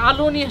দেখেন আমরা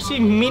আলু নিয়ে আসি,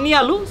 মিনি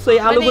আলু। সো এই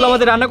আলুগুলো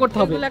আমাদের রান্না করতে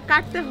হবে। এগুলা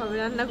কাটতে হবে,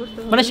 রান্না করতে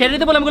হবে। মানে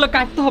সেটাতে বলে এগুলো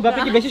কাটতে হবে।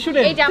 আপনি কি বেশি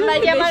শুনেন? এই যে আমরা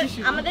এই যে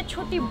আমাদের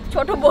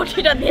ছোট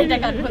বটিটা দিয়ে এটা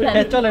কাটবো।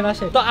 হ্যাঁ চলেন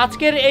আসে। তো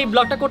আজকের এই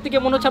ব্লগটা করতে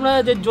গিয়ে মনে হচ্ছে আমরা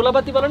যে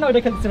জোলাবাতি বলে না,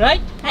 ওটা খেলছি,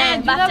 রাইট? হ্যাঁ,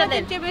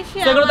 বাচ্চাদের চেয়ে বেশি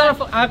সেগুলো তো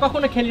আর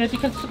কখনো খেলি না। তুই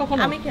খেলছিস কখনো?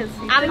 আমি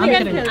খেলছি। আমি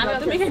খেলবো,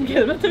 তুমি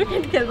খেলবো, তুমি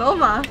খেলবো। ও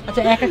মা,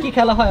 আচ্ছা একা কি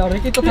খেলা হয়?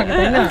 অনেকেই তো থাকে,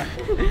 তাই না?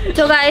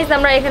 তো গাইস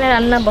আমরা এখানে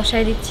রান্না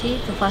বসাই দিচ্ছি।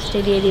 তো ফার্স্টে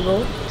দিয়ে দিব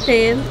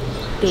তেল।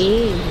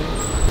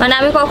 মানে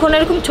আমি কখনো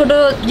এরকম ছোট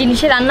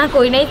জিনিসে রান্না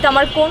করি নাই, তো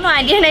আমার কোনো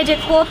আইডিয়া নাই যে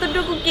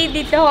কতটুকু কি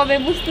দিতে হবে,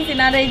 বুঝতেছি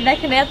না। আর এই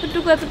দেখেন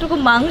এতটুকু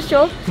মাংস।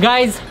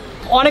 গাইজ,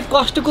 অনেক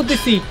কষ্ট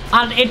করতেছি,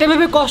 আর এটা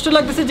ভেবে কষ্ট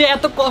লাগতেছে যে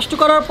এত কষ্ট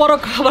করার পরও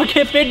খাবার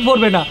খেয়ে পেট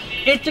ভরবে না।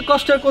 এর চেয়ে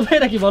কষ্ট আর কোথায়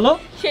রাখি বলো?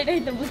 সেটাই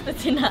তো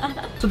বুঝতেছি না।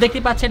 তো দেখতে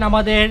পাচ্ছেন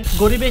আমাদের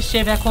গরিবের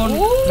শেফ এখন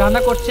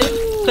রান্না করছে।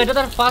 তো এটা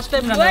তার ফার্স্ট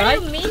টাইম রান্না,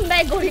 রাইট? মিন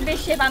ভাই গরিবের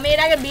শেফ। আমি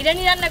এর আগে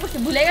বিরিয়ানি রান্না করছি,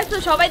 ভুলে গেছো?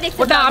 সবাই দেখছে।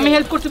 ওটা আমি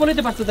হেল্প করতে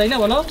বলতে পারছো, তাই না?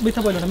 বলো,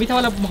 মিথ্যা বলো না। মিথ্যা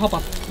বলা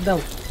মহাপাপ। দাও।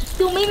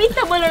 তুমি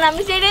মিথ্যা বলো না,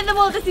 আমি সেটাই তো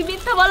বলতেছি,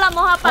 মিথ্যা বলা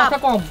মহাপাপ। কথা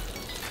কম।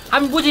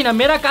 আমি বুঝি না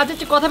মেয়েরা কাজের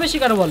চেয়ে কথা বেশি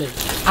কেন বলে।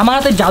 আমার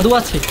হাতে জাদু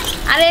আছে।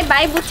 আরে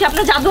ভাই বুঝছি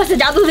আপনার জাদু আছে,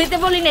 জাদু দিতে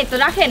বলি নাই তো,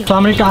 রাখেন। তো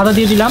আমরা একটু আদা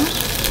দিয়ে দিলাম।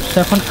 তো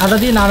এখন আদা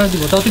দিয়ে নাড়া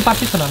দিব। তাও তুই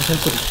পারছিস না, আমি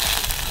হেল্প করি।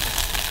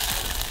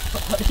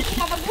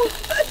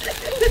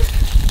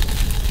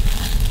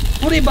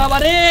 ওরে বাবা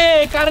রে,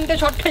 কারেন্টে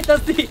শর্ট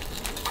খাইতাছি।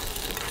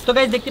 তো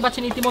গাইস দেখতে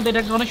পাচ্ছেন ইতিমধ্যে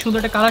এটা অনেক সুন্দর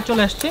একটা কালার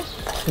চলে আসছে।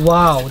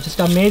 Wow, just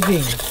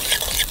amazing.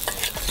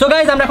 তো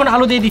গাইস আমরা এখন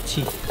আলু দিয়ে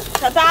দিচ্ছি।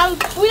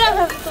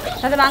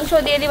 সাথে মাংস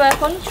দিয়ে দিব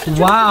এখন।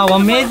 Wow,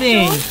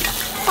 amazing.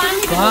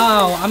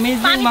 ওয়াও,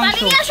 অ্যামেজিং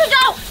মাংস।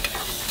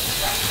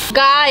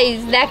 গাইস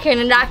দেখেন,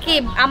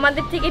 রাকিব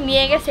আমাদের থেকে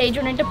নিয়ে গেছে, এই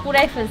জন্য এটা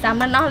পুরাই ফেলছে।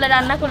 আমরা না হলে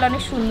রান্না করলে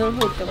অনেক সুন্দর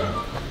হতো।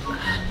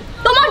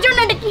 তোমার জন্য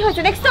এটা কি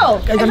হচ্ছে দেখছো?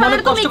 এখন আমি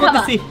কষ্ট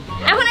করতেছি।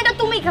 এখন এটা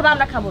তুমি খাবে,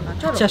 আমরা খাবো না।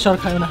 চলো। আচ্ছা সর,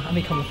 খাও না,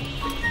 আমি খাবো।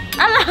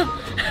 আল্লাহ,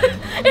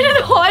 এটা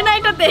হয় না,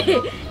 এটাতে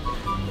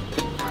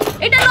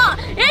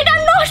এটা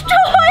নষ্ট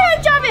হয়ে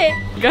যাবে।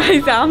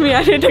 গাইস আমি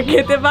আর এটা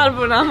খেতে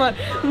পারবো না, আমার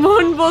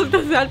মন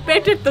বলতেছে, আর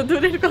পেটের তো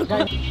দূরের কথা।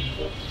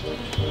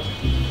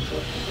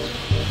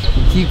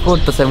 কি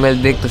করতেছে আমি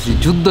দেখতেছি,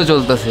 যুদ্ধ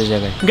চলতেছে এই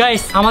জায়গায়।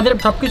 গাইস আমাদের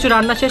সবকিছু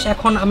রান্না শেষ,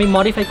 এখন আমি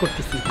মডিফাই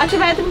করতেছি। আচ্ছা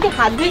ভাই, তুমি কি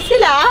হাত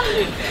দিয়েছিলা?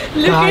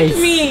 Look at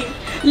me,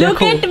 look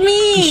at me.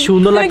 কি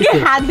সুন্দর লাগছে।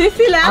 হাত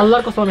দিয়েছিলা?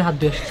 আল্লাহর কসম আমি হাত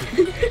দিয়ে আসছি।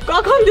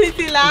 কখন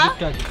দিয়েছিলা?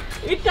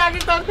 একটু আগে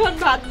কখন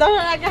ভাত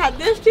ধরার আগে হাত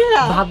দিয়েছিস?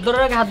 ভাত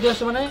ধরার আগে হাত দিয়ে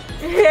আসছে মানে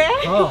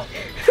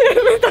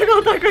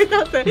কথা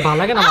কইতাছে। ভালো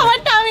লাগে না?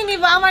 আমারটা আমি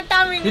নিব, আমারটা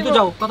আমি নিব। তুই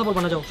যাও, কথা বলবো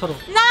না, যাও সরো।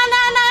 না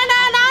না না না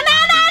না না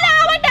না না,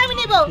 আমারটা আমি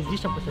নিব।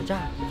 ডিস্টার্ব করতে যা,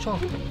 চল।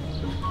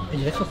 এই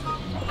যে দেখছস,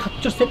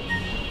 খাচ্ছস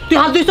তুই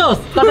হাত দিছস,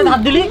 তারপরে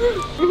হাত দিলি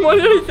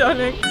মনে হইছে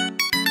অনেক।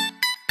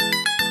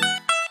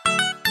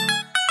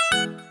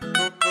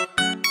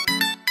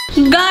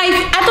 গাইস,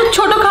 এত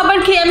ছোট খাবার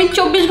খেয়ে আমি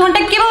 24 ঘন্টা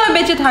কিভাবে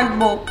বেঁচে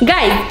থাকবো?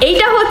 গাইস,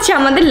 এইটা হচ্ছে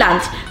আমাদের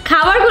লাঞ্চ।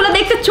 খাবারগুলো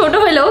দেখতে ছোট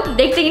হলেও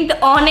দেখতে কিন্তু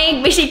অনেক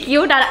বেশি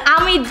কিউট, আর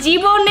আমি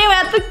জীবনেও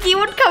এত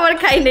কিউট খাবার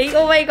খাই নাই। ও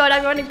মাই গড,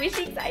 আমি অনেক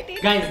বেশি এক্সাইটেড।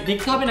 গাইস,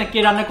 দেখতে হবে না কে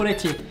রান্না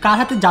করেছে, কার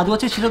হাতে জাদু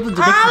আছে সেটা তো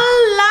দেখতে।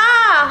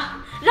 আল্লাহ,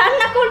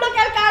 রান্না করলো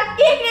কার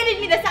কে ক্রেডিট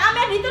নিতেছে? আমি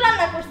আর ঋতু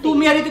রান্না করছি।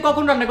 তুমি আর ঋতু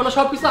কখন রান্না করলো?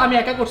 সবকিছু আমি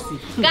একা করছি।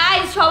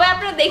 গাইস, সবাই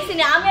আপনারা দেখছেন,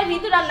 আমি আর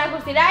ঋতু রান্না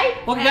করছি, রাইট?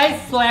 ওকে গাইস,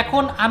 সো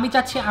এখন আমি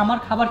চাচ্ছি আমার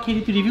খাবার খেয়ে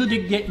ঋতু রিভিউ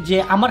দেখ যে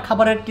আমার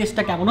খাবারের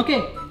টেস্টটা কেমন। ওকে,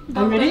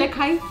 আমি রেডি?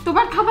 খাই।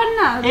 তোমার খাবার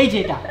না? এই যে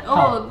এটা। ও,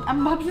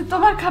 আমি ভাবছি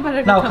তোমার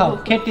খাবারের নাও কথা খাও,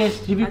 বলছো। খেয়ে টেস্ট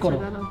রিভিউ করো।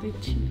 দাঁড়াও,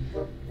 দিচ্ছি।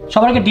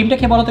 সবার আগে ডিমটা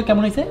খেয়ে বলো তো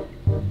কেমন হয়েছে।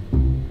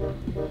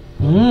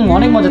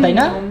 অনেক মজা, তাই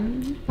না?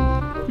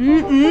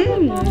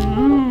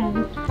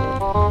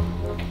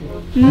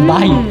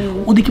 ভাই,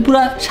 ওদিকে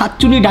পুরা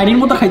সাতচুনি ডাইনির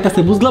মতো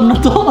খাইতেছে, বুঝলাম না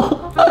তো।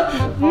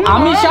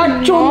 আমি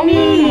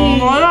সাতচুনি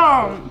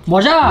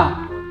মজা।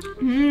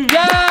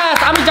 Yes,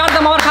 আমি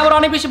জানতাম আমার খাবার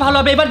অনেক বেশি ভালো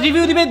হবে। এবার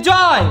রিভিউ দিবে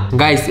জয়।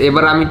 গাইস,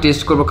 এবার আমি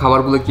টেস্ট করব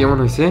খাবারগুলো কেমন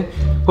হয়েছে।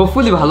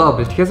 হোপফুলি ভালো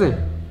হবে, ঠিক আছে?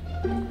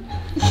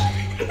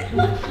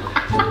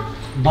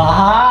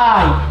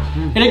 ভাই,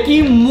 এটা কি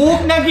মুখ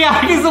নাকি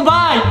আর কিছু?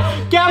 ভাই,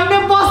 কেমনে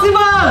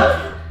পসিবল?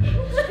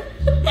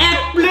 এক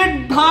প্লেট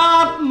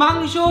ভাত,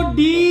 মাংস,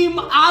 ডিম,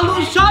 আলু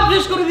সব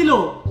শেষ করে দিল।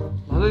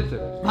 ভালো হয়েছে?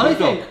 ভালো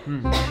হয়েছে?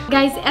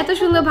 গাইস, এত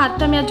সুন্দর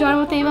ভাতটা আমি আর জয়ের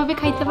মতো এইভাবে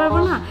খাইতে পারবো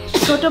না।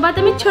 ছোট ভাত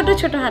আমি ছোট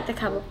ছোট হাতে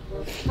খাবো।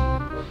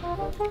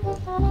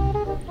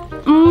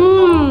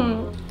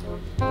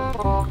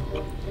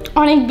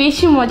 অনেক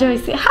বেশি মজা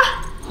হয়েছে।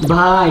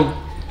 ভাই,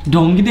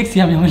 ঢঙ্গি দেখছি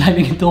আমি আমার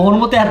লাইফে, কিন্তু ওর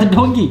মতো এত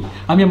ঢঙ্গি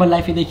আমি আমার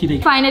লাইফে দেখি।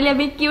 ফাইনালি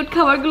আমি কিউট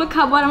খাবারগুলো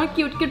খাবো আর আমার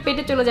কিউট কিউট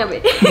পেটে চলে যাবে।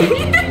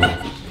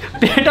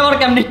 পেট আমার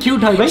কেমনে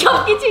কিউট হয় ভাই?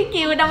 সবকিছুই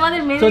কিউট,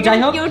 আমাদের মেয়ে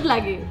কিউট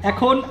লাগে।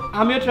 এখন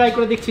আমিও ট্রাই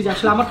করে দেখছি যে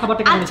আসলে আমার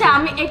খাবারটা কেমন। আচ্ছা,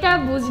 আমি এটা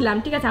বুঝলাম,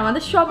 ঠিক আছে।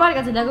 আমাদের সবার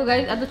কাছে দেখো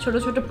গাইস, এত ছোট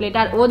ছোট প্লেট,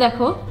 আর ও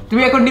দেখো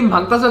তুমি এখন ডিম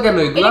ভাঙতাছো কেন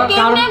এগুলো? এটা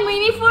কেমনে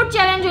মিনি ফুড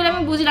চ্যালেঞ্জ হলো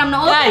আমি বুঝলাম না।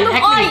 ও কিন্তু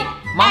ওই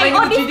মামা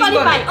কিন্তু চিটিং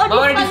করে।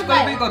 মামা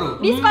ডিসকোয়ালিফাই করো।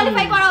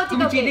 ডিসকোয়ালিফাই করা উচিত।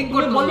 তুমি চিটিং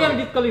করছো। বললি আমি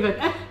ডিসকোয়ালিফাইড।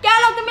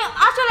 কেন তুমি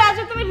আসলে আজ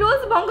তুমি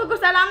রুলস ভঙ্গ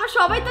করছো? আর আমরা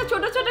সবাই তো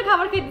ছোট ছোট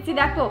খাবার খেতেছি,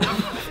 দেখো।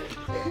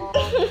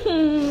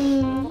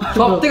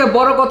 সবথেকে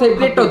বড় কথা, এই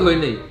প্লেটটাও ধুই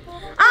নেই।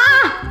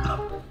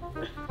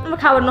 আমার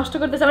খাবার নষ্ট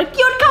করতেছে, আমার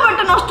কিউট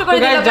খাবারটা নষ্ট করে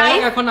দিল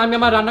গাইস। এখন আমি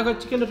আমার রান্না করা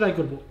চিকেনটা ট্রাই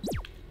করব।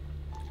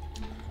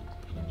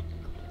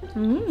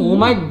 ও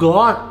মাই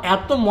গড,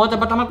 এত মজা!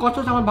 বাট আমার কষ্ট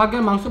হচ্ছে, আমার ভাগ্যে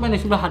মাংস পাই না,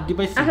 শুধু হাড্ডি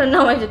পাইছি। এখন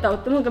নামাই যেতে হবে,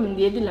 তোমাকে আমি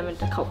দিয়ে দিলাম,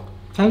 এটা খাও।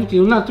 Thank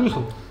you. না তুমি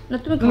খাও। না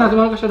তুমি না,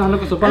 তোমার কাছে রান্না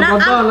করছো, পর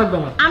বড় লাগবে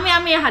না।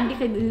 আমি হাড্ডি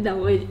খাইতে দাও,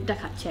 ওইটা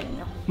খাচ্ছি আমি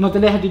না। না,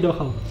 তাহলে হাড্ডি দাও,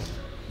 খাও।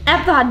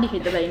 এত হাড্ডি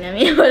খেতে পারি না আমি,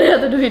 এবারে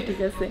এত ঢুকে, ঠিক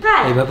আছে।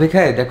 এইভাবে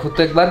খায় দেখো তো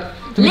একবার।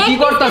 তুমি কি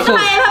করতাছো?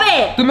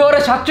 তুমি ওরে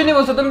সাতচুনি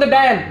বলছো, তুমি তো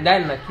ডায়ন।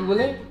 ডায়ন না, কি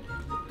বলে?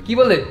 কি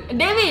বলে?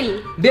 ডেভিল।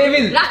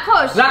 ডেভিল,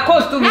 রাক্ষস।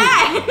 রাক্ষস তুমি।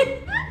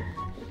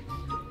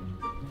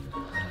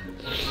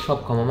 সব সব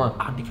খাও মামা।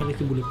 হাড্ডি খেলে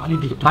কি বলি, পানি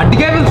দিই। হাড্ডি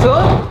খাই বলছো?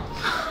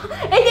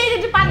 এই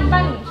যে পানি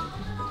পানি।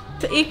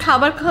 তো এই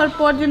খাবার খাওয়ার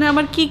পর যেন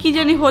আমার কি কি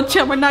জানি হচ্ছে,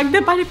 আমার নাক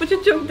দিয়ে পানি পড়ছে,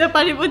 চোখ দিয়ে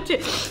পানি পড়ছে।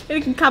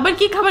 খাবার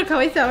কি খাবার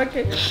খাওয়াইছে আমাকে?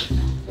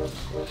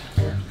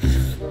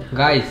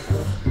 গাইস,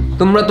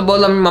 তোমরা তো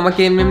বলো আমি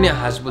মামাকে এমনি এমনি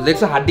হাসবো।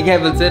 দেখছো হাড্ডি খাই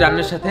বলছে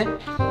রান্নার সাথে।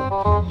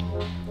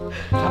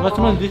 খাবার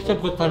সময় ডিস্টার্ব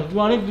করতে পারে,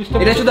 তুমি অনেক ডিস্টার্ব।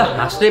 এটা শুধু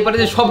হাসতেই পারে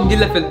যে সব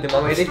গিলে ফেলতে।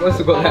 মামা এটাই কষ্ট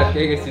করে আটকে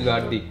গেছিল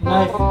হাড্ডি।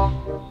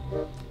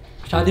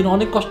 সারাদিন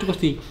অনেক কষ্ট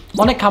করছি,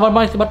 অনেক খাবার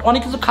বানাইছি, বাট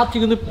অনেক কিছু খাচ্ছি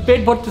কিন্তু পেট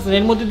ভরতেছে।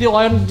 এর মধ্যে দিয়ে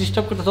অয়ন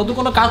ডিস্টার্ব করতেছে। যত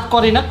কোনো কাজ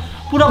করে না,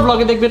 পুরো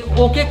ব্লগে দেখবেন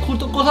ওকে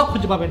কোথাও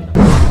খুঁজে পাবেন না।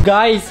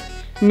 গাইস,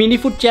 মিনি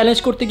ফুড চ্যালেঞ্জ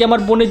করতে গিয়ে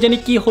আমার বোনের জানি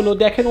কি হলো,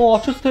 দেখেন ও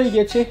অসুস্থ হয়ে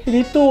গেছে।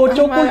 ঋতু, ওর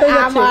চোখ উল্টে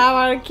যাচ্ছে।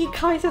 আমার কি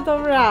খাওয়াইছে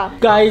তোমরা?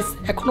 গাইস,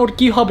 এখন ওর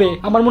কি হবে?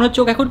 আমার মনে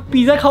হচ্ছে ওকে এখন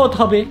পিজা খাওয়াতে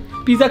হবে।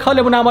 পিজা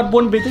খাওয়ালে মনে আমার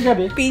বোন বেঁচে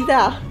যাবে।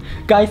 পিজা?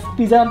 গাইস,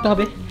 পিজা আনতে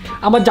হবে।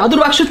 আমার জাদুর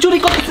বাক্স চুরি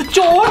করতেছে।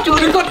 চোর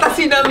চুরি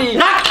করতেছি না আমি।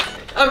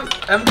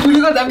 আমি চুরি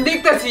করতে, আমি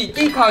দেখতেছি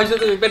কি খাওয়াইছো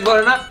তুমি, পেট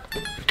ভরে না?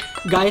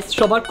 গাইস,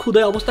 সবার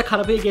ক্ষুধায় অবস্থা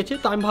খারাপ হয়ে গেছে,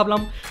 তো আমি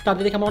ভাবলাম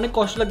তাদের দেখে আমার অনেক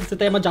কষ্ট লাগতেছে,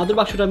 তাই আমার জাদুর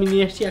বাক্সটা আমি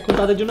নিয়ে এসেছি। এখন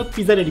তাদের জন্য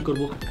পিজা রেডি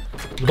করব।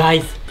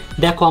 গাইস,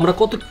 দেখো আমরা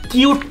কত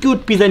কিউট কিউট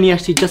পিজা নিয়ে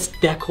আসছি, জাস্ট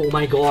দেখো। ও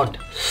মাই গড,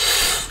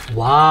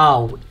 ওয়াও!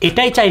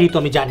 এটাই চাই ঋতু,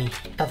 আমি জানি।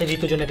 তাতে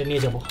ঋতুর জন্য এটা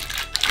নিয়ে যাবো।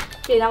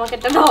 প্লিজ আমাকে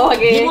একটা দাও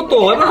আগে। দিব তো,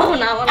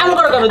 এমন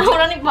করো কেন?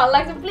 আমার অনেক ভালো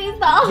লাগছে, প্লিজ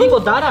দাও। দিব,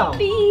 দাঁড়াও।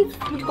 প্লিজ।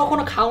 তুমি কি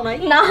কখনো খাও নাই?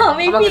 না,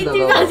 আমি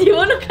পিজ্জা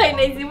জীবনেও খাই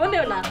নাই,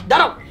 জীবনেও না।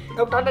 দাঁড়াও,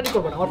 টাটানি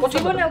করবো না, আমার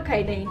পছন্দ। জীবনেও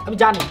খাই নাই, আমি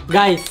জানি।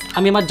 গাইস,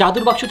 আমি আমার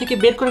জাদুর বাক্স থেকে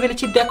বের করে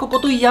ফেলেছি। দেখো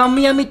কত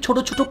ইয়ামি ইয়ামি ছোট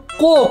ছোট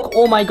কোক।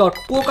 ও মাই গড,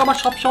 কোক আমার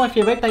সবসময়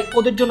ফেভারিট, তাই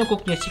ওদের জন্য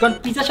কোক নিয়ে এসেছি। কারণ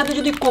পিজার সাথে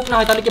যদি কোক না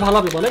হয় তাহলে কি ভালো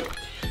হবে বলেন?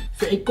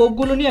 তো এই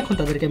কোকগুলো নিয়ে এখন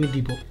তাদেরকে আমি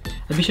দিব।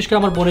 বিশেষ করে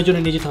আমার বোনের জন্য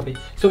নিয়ে যেতে হবে।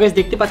 সো গাইস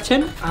দেখতে পাচ্ছেন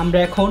আমরা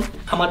এখন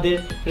আমাদের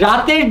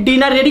রাতের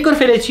ডিনার রেডি করে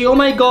ফেলেছি। ও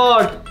মাই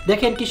গড,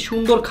 দেখেন কি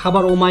সুন্দর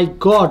খাবার। ও মাই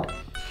গড,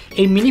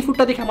 এই মিনি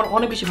ফুডটা দেখে আমার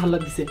অনেক বেশি ভালো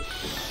লাগছে।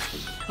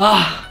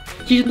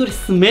 কি সুন্দর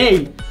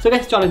স্মেল। সো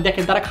গাইস চলেন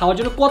দেখেন তারা খাওয়ার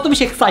জন্য কত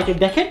বেশি এক্সাইটেড,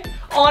 দেখেন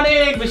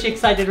অনেক বেশি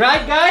এক্সাইটেড,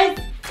 রাইট গাইস?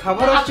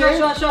 খাবার আসো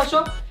আসো আসো আসো।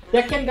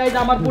 দেখেন গাইস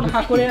আমার বোন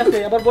হা করে আছে,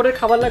 আবার বোনের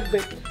খাবার লাগবে।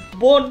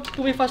 বোন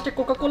তুমি ফার্স্টে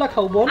কোকা কোলা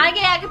খাও বোন।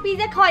 আগে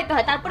পিজা খাওয়াইতে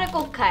হয়, তারপরে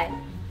কোক খায়।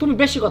 তুমি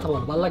বেশি কথা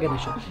বল, ভালো লাগে না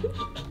সব।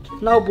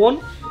 নাও বোন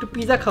একটু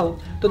পিজা খাও।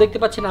 তো দেখতে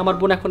পাচ্ছেন আমার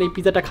বোন এখন এই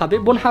পিজাটা খাবে।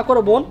 বোন হা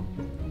করো বোন,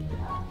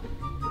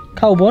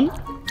 খাও বোন।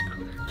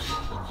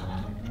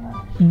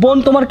 বোন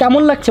তোমার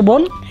কেমন লাগছে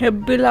বোন?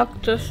 হেভি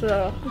লাগতেছে।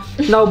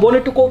 নাও বোন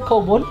একটু কোক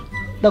খাও বোন।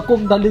 দাও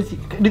কোক দাও,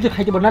 দিতে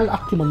খাইতে পারো না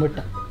আত্মি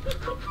নম্বরটা।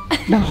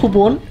 নাও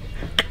বোন।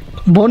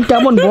 বোন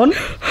কেমন বোন?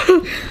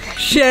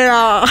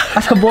 সেরা।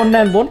 আচ্ছা বোন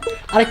নেন বোন,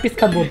 আরেক পিস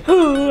খান বোন।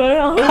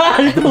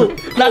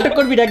 নাটক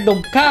করবি একদম,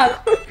 খা।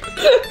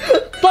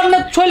 তোর না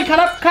শরীর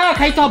খারাপ, খা,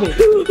 খাইতে হবে।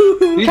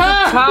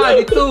 খা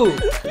ঋতু।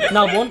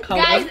 নাও বোন খাও।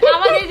 গাইস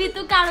আমাদের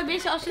ঋতুকে আরো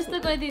বেশি অসুস্থ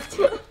করে দিচ্ছে।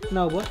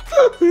 নাও বোন।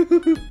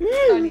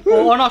 ও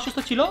অনেক অসুস্থ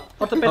ছিল,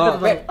 ওর তো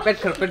পেট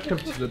খারাপ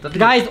ছিল।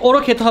 গাইস ওরও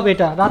খেতে হবে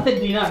এটা রাতের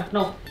ডিনার।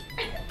 নাও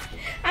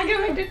আগে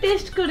আমি একটু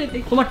টেস্ট করে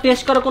দেখি। তোমার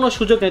টেস্ট করার কোনো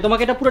সুযোগ নেই,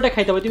 তোমাকে এটা পুরোটা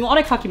খাইতে হবে। তুমি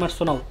অনেক ফাঁকি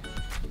মারছো, নাও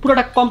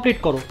পুরোটা কমপ্লিট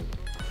করো।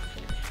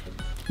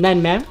 নেন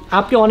ম্যাম,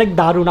 আপনি অনেক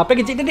দারুণ,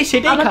 আপনাকে যেটা দিই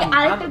সেটাই আমাকে খান।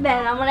 আরেকটা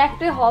দেন, আমার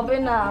একটা হবে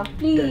না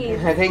প্লিজ।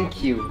 হ্যাঁ থ্যাংক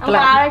ইউ।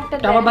 আমার আরেকটা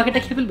দেন। আমার বাকিটা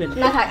খেয়ে ফেলবেন?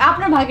 না থাক,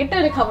 আপনার ভাগেরটা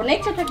হলে খাবো না,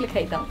 এক্সট্রা থাকলে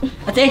খাইতাম।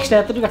 আচ্ছা এক্সট্রা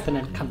এতটুকু আছে,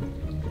 নেন খান।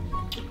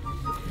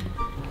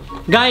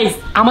 গাইস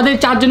আমাদের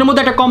চারজনের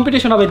মধ্যে একটা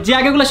কম্পিটিশন হবে, যে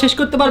আগেগুলো শেষ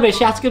করতে পারবে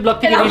সে আজকের ব্লগ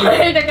থেকে নিয়ে নেবে।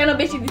 এটা কেন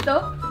বেশি দিত?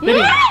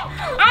 Ready?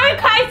 আমি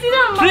খাইছি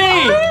না।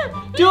 3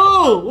 2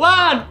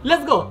 1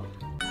 let's go.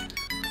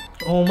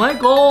 O my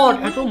god,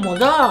 এত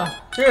মজা।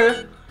 চিয়ার্স।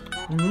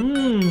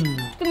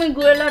 তুমি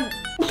গোলা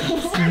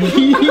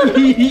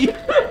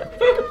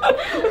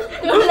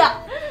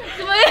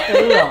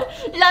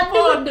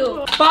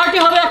পার্টি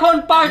হবে এখন,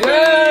 পার্টি।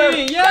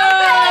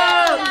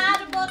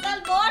 আর বোতল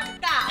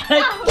ভদকা।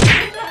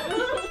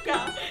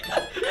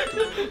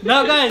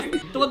 নাও গাইস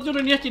তোমাদের জন্য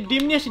নিয়ে আসছি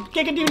ডিম, নিয়ে আসছি।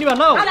 কে কে ডিম নিবা?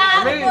 নাও।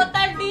 আর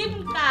বোতল ডিম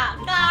কা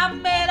কাম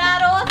মেরা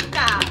রোজ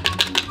কা।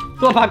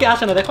 তো ভাগে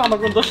আসে না, দেখো আমার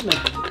কোনো দোষ নেই।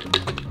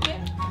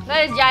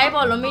 গাইস যাই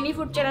বলো, মিনি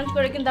ফুড চ্যালেঞ্জ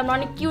করে কিন্তু আমরা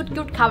অনেক কিউট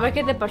কিউট খাবার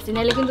খেতে পারছি,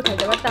 নাহলে কিন্তু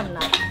খেতে পারতাম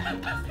না।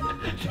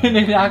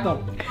 রাখো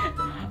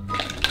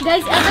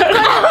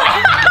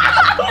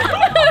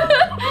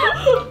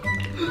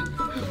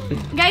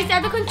গাইস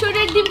এতক্ষণ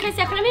চোরের ডিম খাইছি,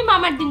 এখন আমি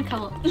মামার ডিম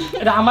খাবো।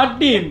 এটা আমার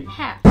ডিম।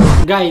 হ্যাঁ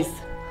গাইস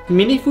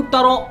মিনি ফুড তো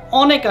আরো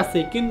অনেক আছে,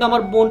 কিন্তু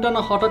আমার বোনটা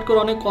না হঠাৎ করে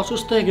অনেক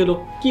অসুস্থ হয়ে গেল।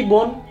 কি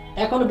বোন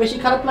এখনো বেশি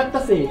খারাপ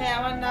লাগতেছে? হ্যাঁ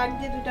আমার নাক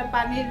দিয়ে দুটো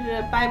পানির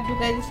পাইপ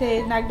ঢুকাই দিছে,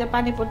 নাক দিয়ে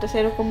পানি পড়তেছে,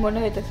 এরকম মনে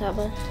হইতেছে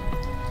আবার।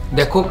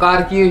 দেখো কার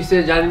কি হয়েছে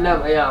জানি না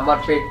ভাইয়া, আমার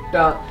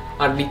পেটটা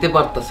আর নিতে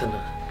পারতেছে না।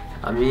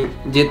 আমি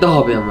যেতে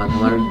হবে,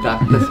 আমার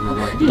ডাকতেছে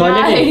মামা।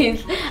 টয়লেটে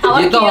আমার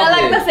যেতে খিদা হবে।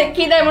 লাগতেছে,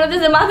 খিদায় মনে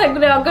হচ্ছে মাথা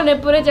ঘুরে অজ্ঞানে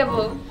পড়ে যাব।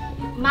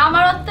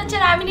 মামার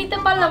অত্যাচার আমি নিতে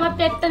পারলাম, আমার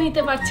পেটটা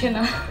নিতে পারছে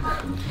না।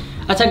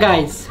 আচ্ছা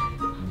guys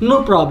no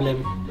problem,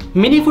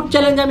 mini food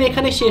challenge আমি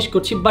এখানে শেষ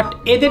করছি, বাট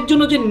এদের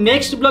জন্য যে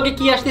নেক্সট ব্লগে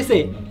কি আসতেছে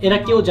এরা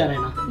কেউ জানে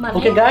না।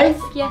 ওকে গাইস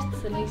কি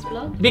আসছে next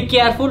blog? Be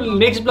careful,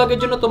 next ব্লগের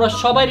জন্য তোমরা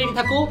সবাই রেডি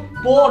থাকো।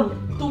 বোন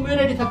তুমিও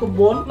রেডি থাকো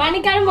বোন। মানে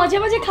কি আরো মজা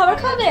মজা খাবার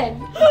খাবেন?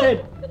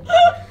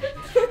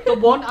 তো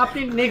বোন আপনি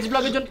নেক্সট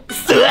ব্লগের জন্য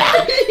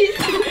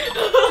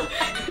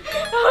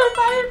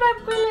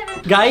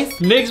গাইস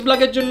নেক্সট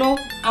ব্লগের জন্য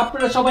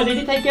আপনারা সবাই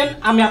রেডি থাকেন।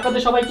 আমি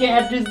আপনাদের সবাইকে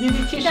অ্যাড্রেস দিয়ে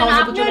দিচ্ছি, সবাই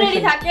সাথে চলে রেডি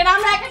আসেন। থাকেন,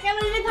 আমরা একা কেন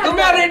রেডি থাকব?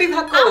 তুমি আর রেডি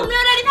থাকো।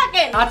 আপনিও রেডি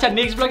থাকেন। আচ্ছা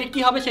নেক্সট ব্লগে কি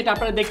হবে সেটা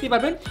আপনারা দেখতে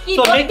পারবেন। কি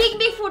তো বিগ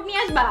বিগ ফুড নিয়ে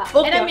আসবা?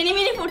 Okay. এটা মিনি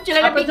মিনি ফুড ছিল,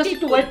 এটা আপনারা বিগ জাস্ট বিগ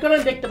একটু ওয়েট করেন,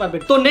 দেখতে পারবেন।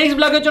 তো নেক্সট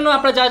ব্লগের জন্য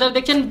আপনারা যারা যারা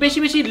দেখছেন বেশি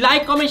বেশি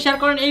লাইক কমেন্ট শেয়ার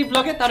করেন এই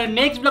ব্লগে, তাহলে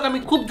নেক্সট ব্লগ আমি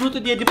খুব দ্রুত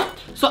দিয়ে দিব।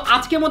 সো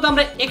আজকের মতো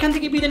আমরা এখান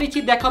থেকে বিদায় নিচ্ছি,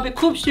 দেখা হবে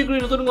খুব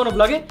শীঘ্রই নতুন কোনো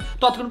ব্লগে।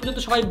 ততক্ষণ পর্যন্ত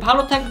সবাই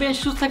ভালো থাকবেন,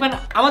 সুস্থ থাকবেন,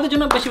 আমাদের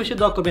জন্য বেশি বেশি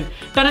দোয়া করবেন।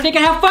 Tata, take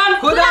care, have fun.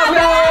 খুদা হাফেজ।